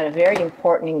have to add a very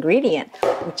important ingredient,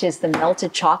 which is the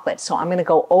melted chocolate. So I'm going to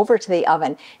go over to the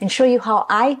oven and show you how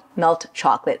I melt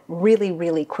chocolate really,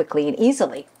 really quickly and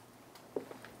easily.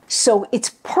 So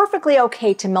it's perfectly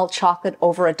okay to melt chocolate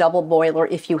over a double boiler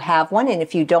if you have one, and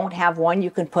if you don't have one,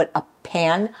 you can put a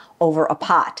pan over a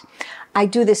pot. I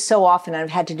do this so often, and I've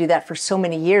had to do that for so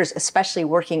many years, especially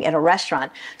working at a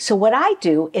restaurant. So what I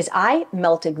do is I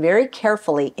melt it very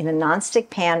carefully in a nonstick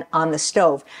pan on the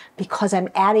stove because I'm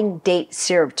adding date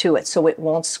syrup to it so it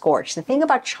won't scorch. The thing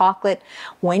about chocolate,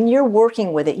 when you're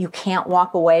working with it, you can't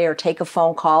walk away or take a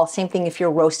phone call. Same thing if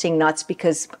you're roasting nuts,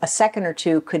 because a second or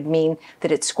two could mean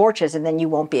that it scorches and then you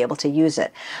won't be able to use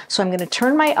it. So I'm going to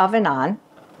turn my oven on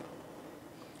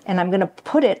and I'm going to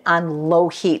put it on low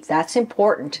heat. That's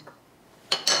important.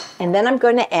 And then I'm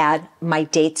going to add my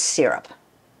date syrup.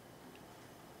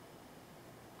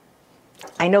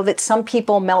 I know that some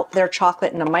people melt their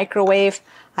chocolate in a microwave.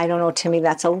 I don't know, to me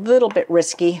that's a little bit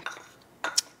risky.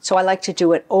 So I like to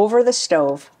do it over the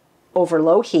stove, over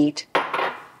low heat.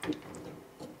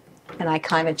 And I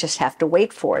kind of just have to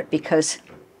wait for it because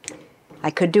I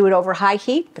could do it over high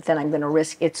heat, but then I'm going to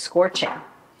risk it scorching.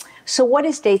 So what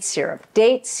is date syrup?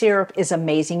 Date syrup is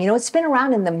amazing. You know, it's been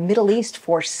around in the Middle East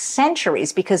for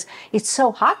centuries because it's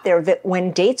so hot there that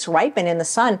when dates ripen in the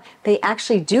sun, they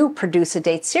actually do produce a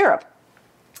date syrup.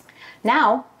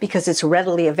 Now, because it's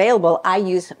readily available, I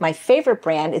use my favorite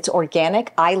brand. It's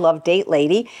organic. I love Date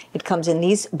Lady. It comes in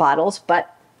these bottles,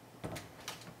 but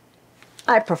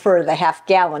I prefer the half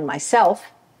gallon myself.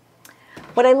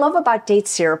 What I love about date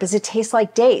syrup is it tastes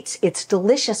like dates. It's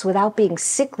delicious without being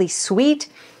sickly sweet.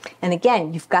 And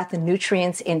again, you've got the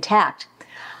nutrients intact.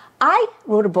 I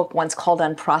wrote a book once called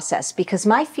Unprocessed because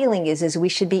my feeling is we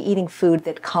should be eating food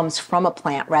that comes from a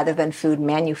plant rather than food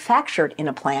manufactured in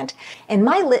a plant. And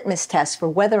my litmus test for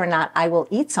whether or not I will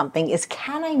eat something is,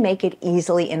 can I make it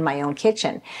easily in my own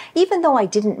kitchen? Even though I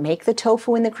didn't make the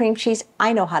tofu and the cream cheese,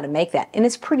 I know how to make that. And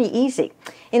it's pretty easy.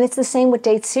 And it's the same with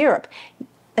date syrup.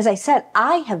 As I said,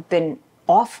 I have been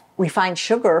off refined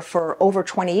sugar for over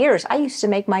 20 years. I used to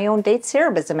make my own date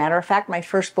syrup. As a matter of fact, my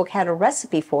first book had a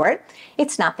recipe for it.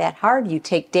 It's not that hard. You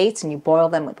take dates and you boil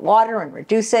them with water and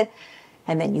reduce it,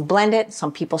 and then you blend it.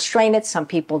 Some people strain it, some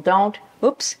people don't.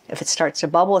 Oops, if it starts to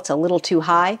bubble, it's a little too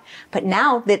high. But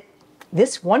now that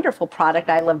this wonderful product,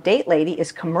 I Love Date Lady,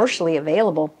 is commercially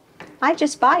available, I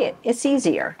just buy it. It's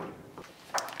easier.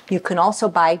 You can also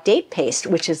buy date paste,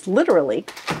 which is literally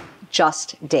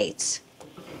just dates.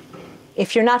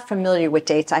 If you're not familiar with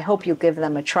dates, I hope you give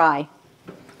them a try.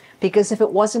 Because if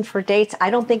it wasn't for dates, I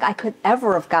don't think I could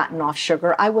ever have gotten off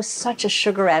sugar. I was such a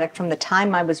sugar addict from the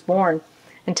time I was born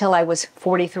until I was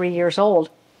 43 years old.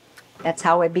 That's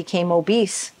how I became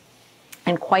obese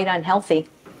and quite unhealthy,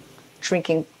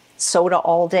 drinking soda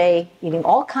all day, eating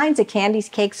all kinds of candies,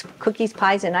 cakes, cookies,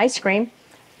 pies, and ice cream.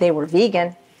 They were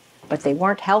vegan, but they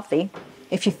weren't healthy.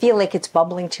 If you feel like it's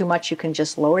bubbling too much, you can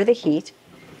just lower the heat.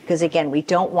 Because again, we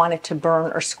don't want it to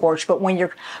burn or scorch, but when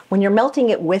you're melting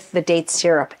it with the date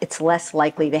syrup, it's less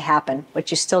likely to happen,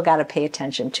 but you still got to pay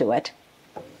attention to it.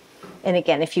 And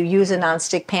again, if you use a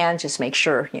nonstick pan, just make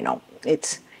sure, you know,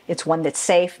 it's one that's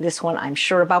safe. This one I'm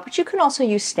sure about, but you can also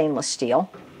use stainless steel.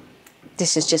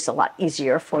 This is just a lot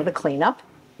easier for the cleanup.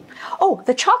 Oh,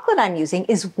 the chocolate I'm using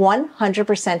is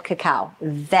 100% cacao.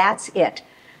 That's it.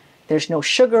 There's no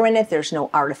sugar in it, there's no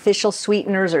artificial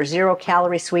sweeteners or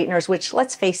zero-calorie sweeteners, which,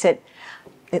 let's face it,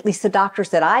 at least the doctors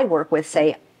that I work with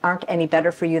say aren't any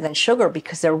better for you than sugar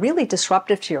because they're really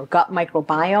disruptive to your gut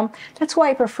microbiome. That's why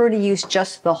I prefer to use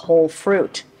just the whole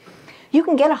fruit. You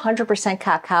can get 100%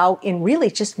 cacao in really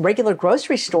just regular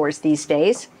grocery stores these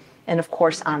days, and of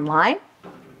course online.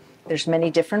 There's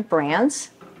many different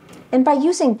brands. And by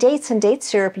using dates and date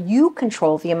syrup, you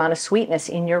control the amount of sweetness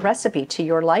in your recipe to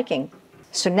your liking.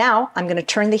 So now I'm going to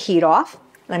turn the heat off,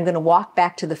 and I'm going to walk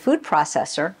back to the food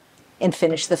processor and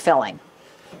finish the filling.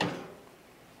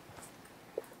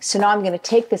 So now I'm going to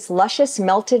take this luscious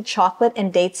melted chocolate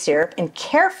and date syrup and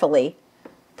carefully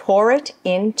pour it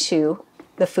into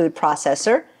the food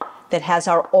processor that has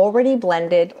our already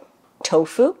blended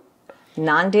tofu,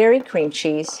 non-dairy cream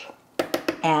cheese,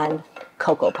 and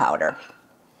cocoa powder.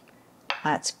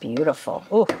 That's beautiful.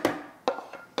 Ooh.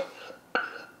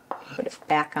 Put it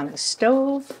back on the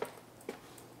stove.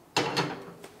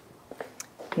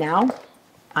 Now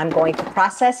I'm going to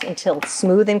process until it's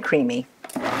smooth and creamy.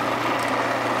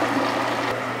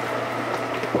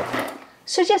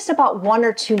 So just about 1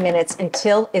 or 2 minutes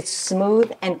until it's smooth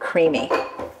and creamy.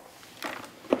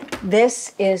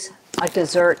 This is a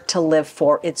dessert to live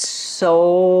for. It's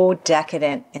so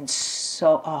decadent and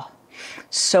so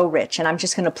rich. And I'm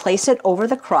just going to place it over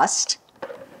the crust.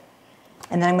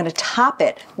 And then I'm going to top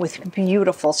it with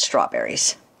beautiful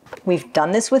strawberries. We've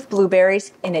done this with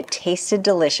blueberries and it tasted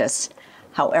delicious.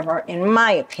 However, in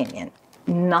my opinion,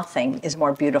 nothing is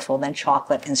more beautiful than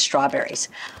chocolate and strawberries.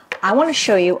 I want to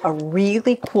show you a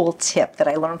really cool tip that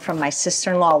I learned from my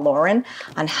sister-in-law, Lauren,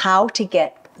 on how to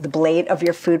get the blade of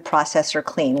your food processor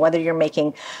clean, whether you're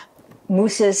making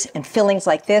mousses and fillings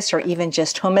like this or even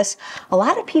just hummus. A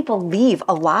lot of people leave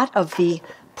a lot of the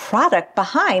product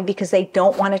behind because they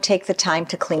don't want to take the time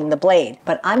to clean the blade.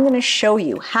 But I'm going to show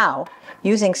you how,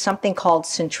 using something called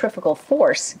centrifugal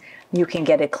force, you can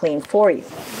get it clean for you.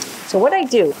 So what I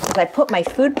do is I put my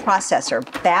food processor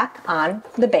back on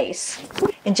the base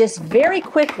and just very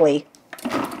quickly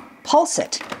pulse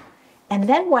it. And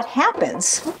then what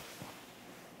happens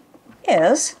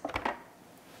is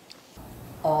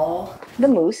all the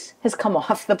mousse has come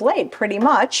off the blade pretty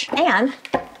much, and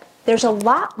there's a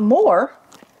lot more,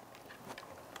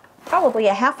 probably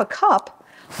a half a cup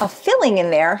of filling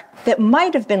in there that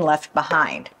might have been left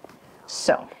behind.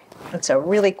 So it's a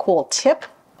really cool tip.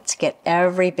 Let's get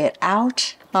every bit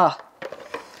out. Oh,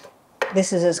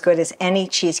 this is as good as any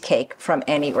cheesecake from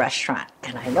any restaurant.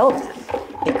 And I know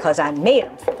that because I made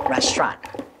them for the restaurant.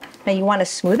 Now you want to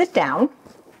smooth it down.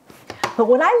 But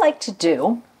what I like to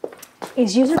do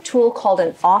is use a tool called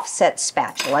an offset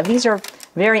spatula. These are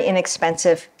very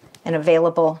inexpensive and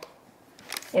available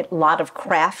at a lot of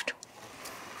craft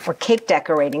or cake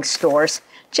decorating stores,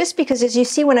 just because as you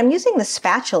see when I'm using the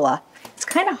spatula, it's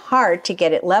kind of hard to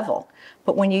get it level.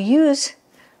 But when you use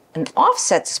an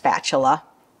offset spatula,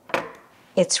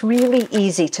 it's really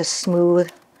easy to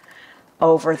smooth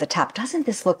over the top. Doesn't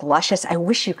this look luscious? I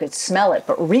wish you could smell it,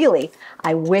 but really,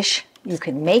 I wish you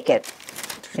could make it.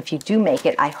 If you do make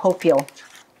it, I hope you'll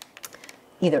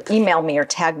either email me or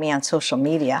tag me on social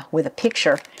media with a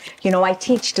picture. You know, I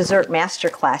teach dessert master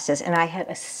classes, and I had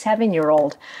a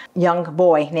 7-year-old young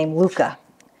boy named Luca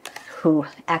who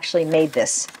actually made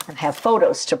this and have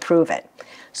photos to prove it.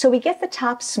 So we get the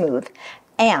top smooth,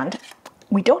 and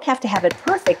we don't have to have it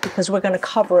perfect because we're going to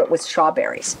cover it with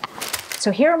strawberries.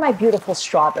 So here are my beautiful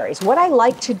strawberries. What I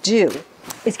like to do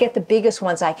is get the biggest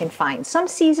ones I can find. Some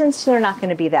seasons they're not going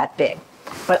to be that big,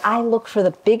 but I look for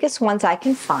the biggest ones I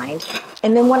can find,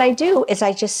 and then what I do is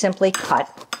I just simply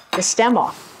cut the stem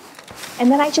off,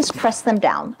 and then I just press them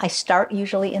down. I start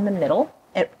usually in the middle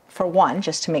for one,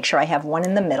 just to make sure I have one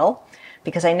in the middle,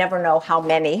 because I never know how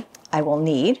many I will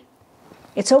need.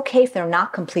 It's okay if they're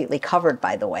not completely covered,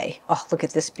 by the way. Oh, look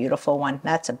at this beautiful one.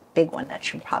 That's a big one. That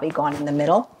should probably go on in the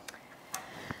middle.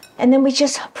 And then we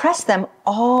just press them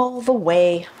all the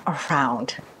way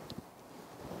around.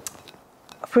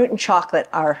 Fruit and chocolate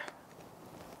are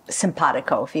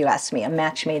simpatico, if you ask me, a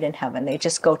match made in heaven. They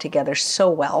just go together so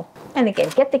well. And again,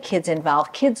 get the kids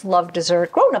involved. Kids love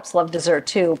dessert. Grown-ups love dessert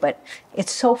too, but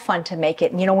it's so fun to make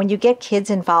it. And you know, when you get kids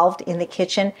involved in the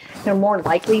kitchen, they're more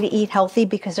likely to eat healthy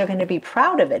because they're going to be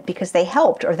proud of it because they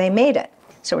helped or they made it.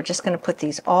 So we're just going to put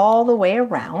these all the way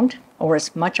around, or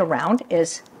as much around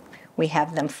as we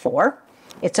have them for.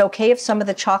 It's okay if some of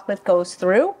the chocolate goes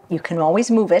through. You can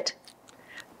always move it.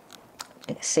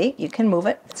 See, you can move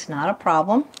it. It's not a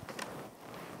problem.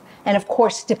 And of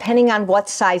course, depending on what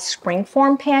size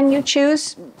springform pan you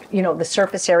choose, you know, the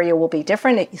surface area will be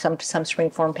different. Some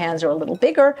springform pans are a little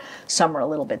bigger, some are a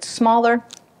little bit smaller.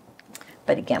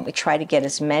 But again, we try to get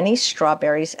as many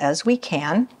strawberries as we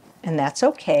can, and that's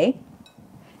okay.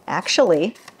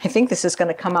 Actually, I think this is going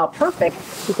to come out perfect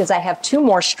because I have 2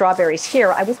 more strawberries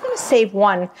here. I was going to save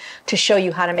one to show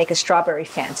you how to make a strawberry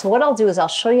fan. So what I'll do is I'll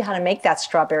show you how to make that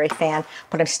strawberry fan,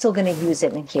 but I'm still going to use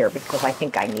it in here because I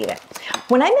think I need it.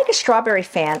 When I make a strawberry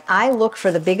fan, I look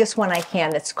for the biggest one I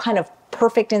can that's kind of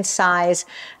perfect in size,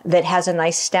 that has a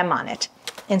nice stem on it.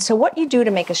 And so what you do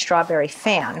to make a strawberry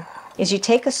fan is you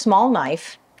take a small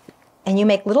knife and you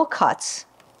make little cuts,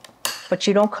 but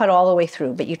you don't cut all the way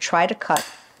through, but you try to cut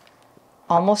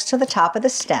almost to the top of the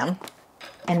stem,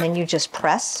 and then you just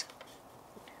press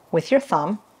with your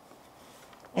thumb,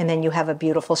 and then you have a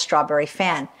beautiful strawberry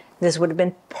fan. This would have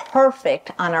been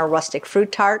perfect on our rustic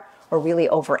fruit tart, or really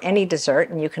over any dessert,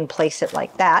 and you can place it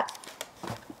like that.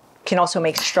 You can also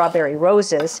make strawberry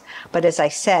roses, but as I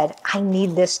said, I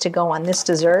need this to go on this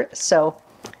dessert, so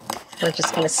we're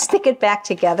just going to stick it back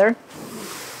together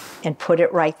and put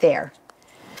it right there.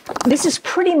 This is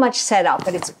pretty much set up,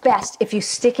 but it's best if you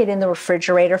stick it in the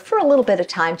refrigerator for a little bit of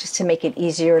time just to make it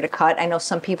easier to cut. I know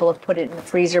some people have put it in the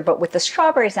freezer, but with the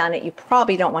strawberries on it, you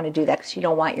probably don't want to do that because you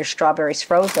don't want your strawberries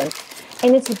frozen.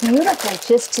 And it's beautiful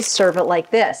just to serve it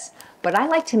like this. But I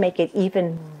like to make it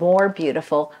even more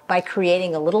beautiful by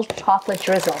creating a little chocolate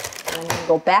drizzle. And I'm going to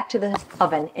go back to the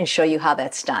oven and show you how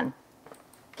that's done.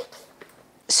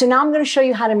 So now I'm going to show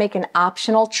you how to make an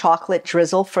optional chocolate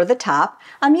drizzle for the top.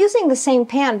 I'm using the same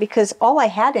pan because all I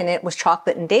had in it was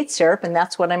chocolate and date syrup, and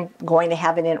that's what I'm going to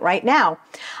have in it right now.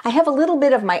 I have a little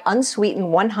bit of my unsweetened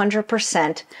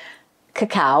 100%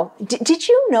 cacao. Did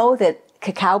you know that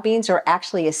cacao beans are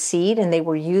actually a seed and they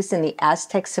were used in the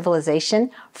Aztec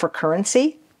civilization for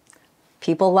currency?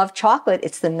 People love chocolate.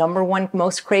 It's the #1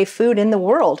 most craved food in the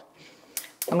world.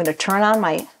 I'm going to turn on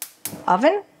my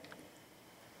oven,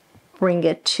 bring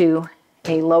it to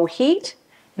a low heat,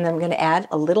 and then I'm going to add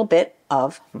a little bit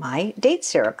of my date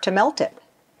syrup to melt it.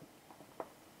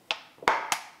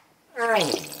 All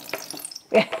right.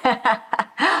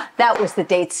 That was the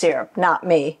date syrup, not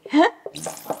me.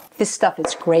 This stuff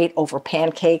is great over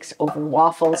pancakes, over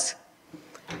waffles.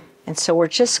 And so we're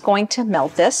just going to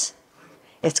melt this.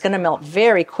 It's going to melt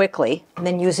very quickly. And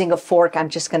then using a fork, I'm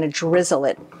just going to drizzle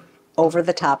it over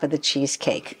the top of the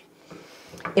cheesecake.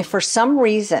 If for some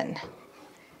reason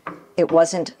it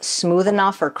wasn't smooth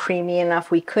enough or creamy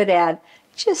enough, we could add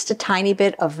just a tiny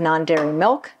bit of non-dairy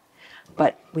milk,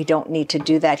 but we don't need to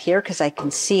do that here because I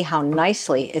can see how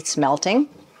nicely it's melting.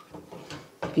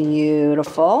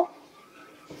 Beautiful.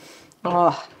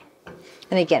 Oh,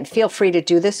 and again, feel free to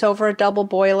do this over a double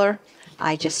boiler.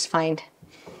 I just find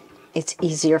it's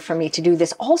easier for me to do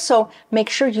this. Also, make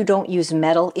sure you don't use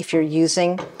metal if you're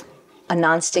using a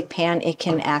nonstick pan. It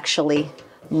can actually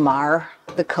mar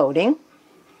the coating.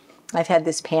 I've had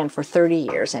this pan for 30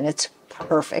 years and it's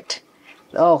perfect.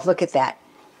 Oh, look at that.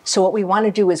 So what we want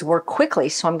to do is work quickly.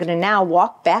 So I'm going to now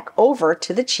walk back over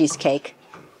to the cheesecake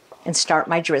and start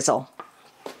my drizzle.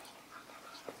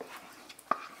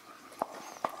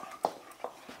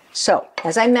 So,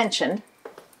 as I mentioned,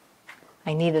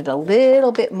 I needed a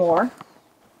little bit more,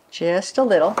 just a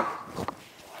little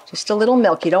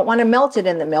milk. You don't want to melt it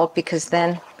in the milk because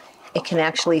then it can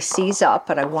actually seize up,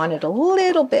 but I wanted a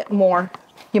little bit more.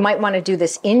 You might want to do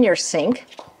this in your sink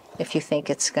if you think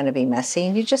it's going to be messy,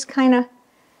 and you just kind of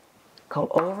go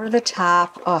over the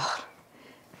top. Oh,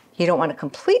 you don't want to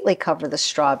completely cover the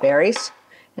strawberries.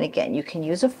 And again, you can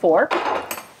use a fork.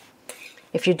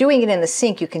 If you're doing it in the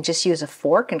sink, you can just use a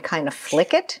fork and kind of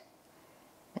flick it.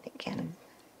 And again,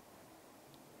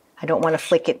 I don't want to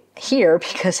flick it here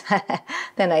because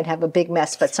then I'd have a big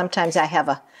mess, but sometimes I have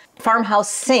a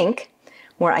farmhouse sink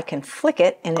where I can flick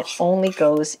it and it only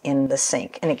goes in the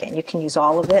sink. And again, you can use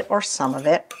all of it or some of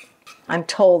it. I'm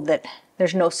told that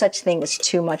there's no such thing as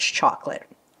too much chocolate.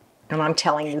 And I'm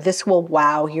telling you, this will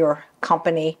wow your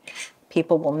company.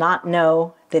 People will not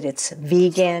know that it's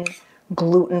vegan,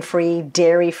 gluten-free,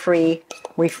 dairy-free,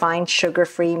 refined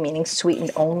sugar-free, meaning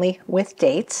sweetened only with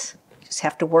dates. You just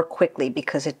have to work quickly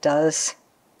because it does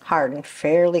harden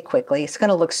fairly quickly. It's going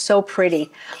to look so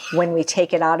pretty when we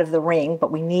take it out of the ring,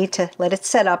 but we need to let it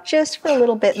set up just for a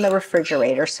little bit in the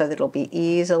refrigerator so that it'll be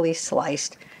easily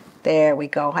sliced. There we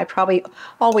go. I probably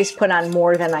always put on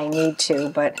more than I need to,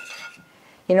 but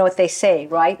you know what they say,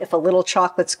 right? If a little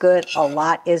chocolate's good, a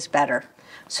lot is better.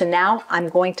 So now I'm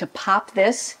going to pop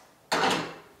this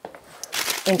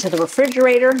into the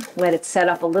refrigerator, let it set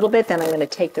up a little bit, then I'm going to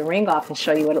take the ring off and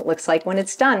show you what it looks like when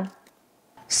it's done.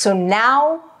 So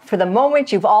now for the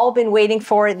moment you've all been waiting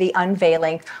for, the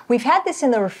unveiling. We've had this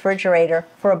in the refrigerator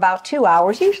for about 2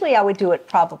 hours. Usually I would do it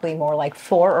probably more like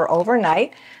 4 or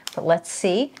overnight, but let's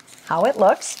see how it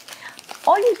looks.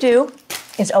 All you do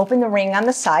is open the ring on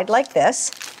the side like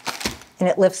this, and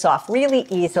it lifts off really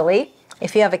easily.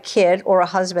 If you have a kid or a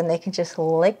husband, they can just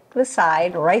lick the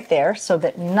side right there so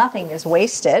that nothing is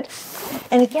wasted.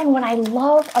 And again, what I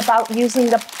love about using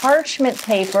the parchment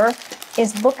paper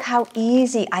is look how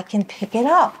easy I can pick it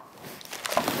up.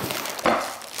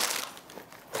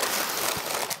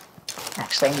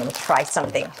 Actually, I'm going to try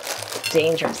something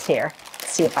dangerous here.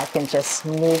 See if I can just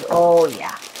move. Oh,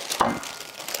 yeah.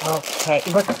 Okay,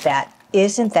 look at that.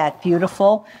 Isn't that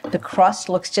beautiful? The crust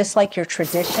looks just like your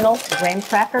traditional graham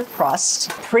cracker crust.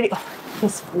 Pretty, oh,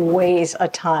 this weighs a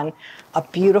ton. A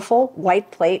beautiful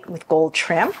white plate with gold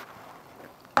trim.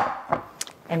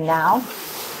 And now,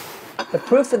 the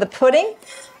proof of the pudding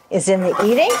is in the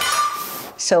eating.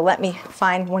 So let me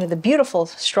find one of the beautiful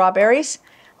strawberries.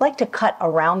 I like to cut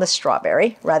around the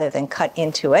strawberry rather than cut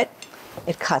into it.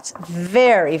 It cuts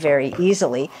very, very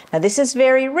easily. Now this is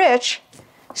very rich,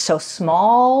 so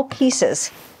small pieces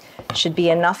should be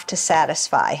enough to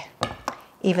satisfy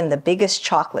even the biggest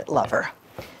chocolate lover.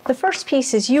 The first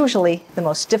piece is usually the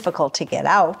most difficult to get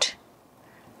out.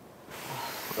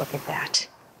 Look at that.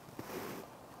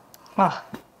 Oh,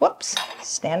 whoops,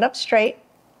 stand up straight.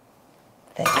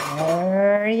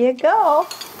 There you go.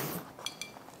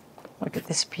 Look at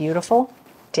this beautiful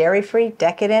dairy-free,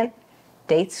 decadent,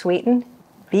 date sweetened,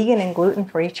 vegan and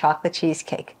gluten-free chocolate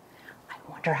cheesecake. I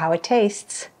wonder how it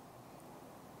tastes.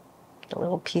 Get a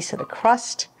little piece of the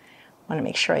crust. I want to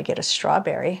make sure I get a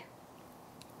strawberry.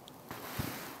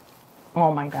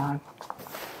 Oh my God.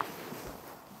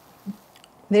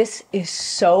 This is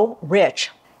so rich,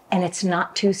 and it's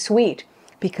not too sweet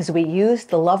because we used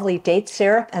the lovely date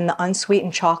syrup and the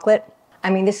unsweetened chocolate. I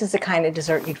mean, this is the kind of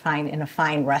dessert you'd find in a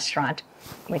fine restaurant,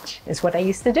 which is what I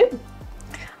used to do.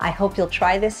 I hope you'll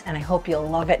try this, and I hope you'll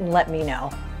love it and let me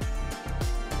know.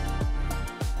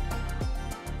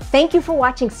 Thank you for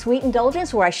watching Sweet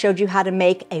Indulgence, where I showed you how to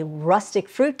make a rustic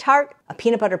fruit tart, a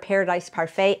peanut butter paradise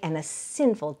parfait, and a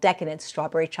sinful decadent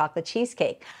strawberry chocolate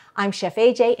cheesecake. I'm Chef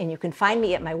AJ, and you can find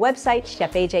me at my website,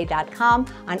 chefaj.com.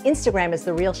 On Instagram is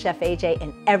The Real Chef AJ,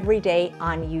 and every day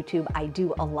on YouTube I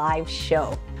do a live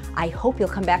show. I hope you'll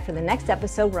come back for the next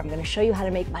episode where I'm going to show you how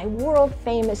to make my world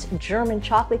famous German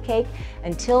chocolate cake.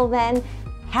 Until then,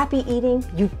 happy eating.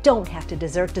 You don't have to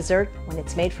dessert when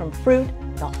it's made from fruit,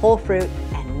 the whole fruit,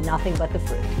 and nothing but the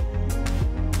fruit.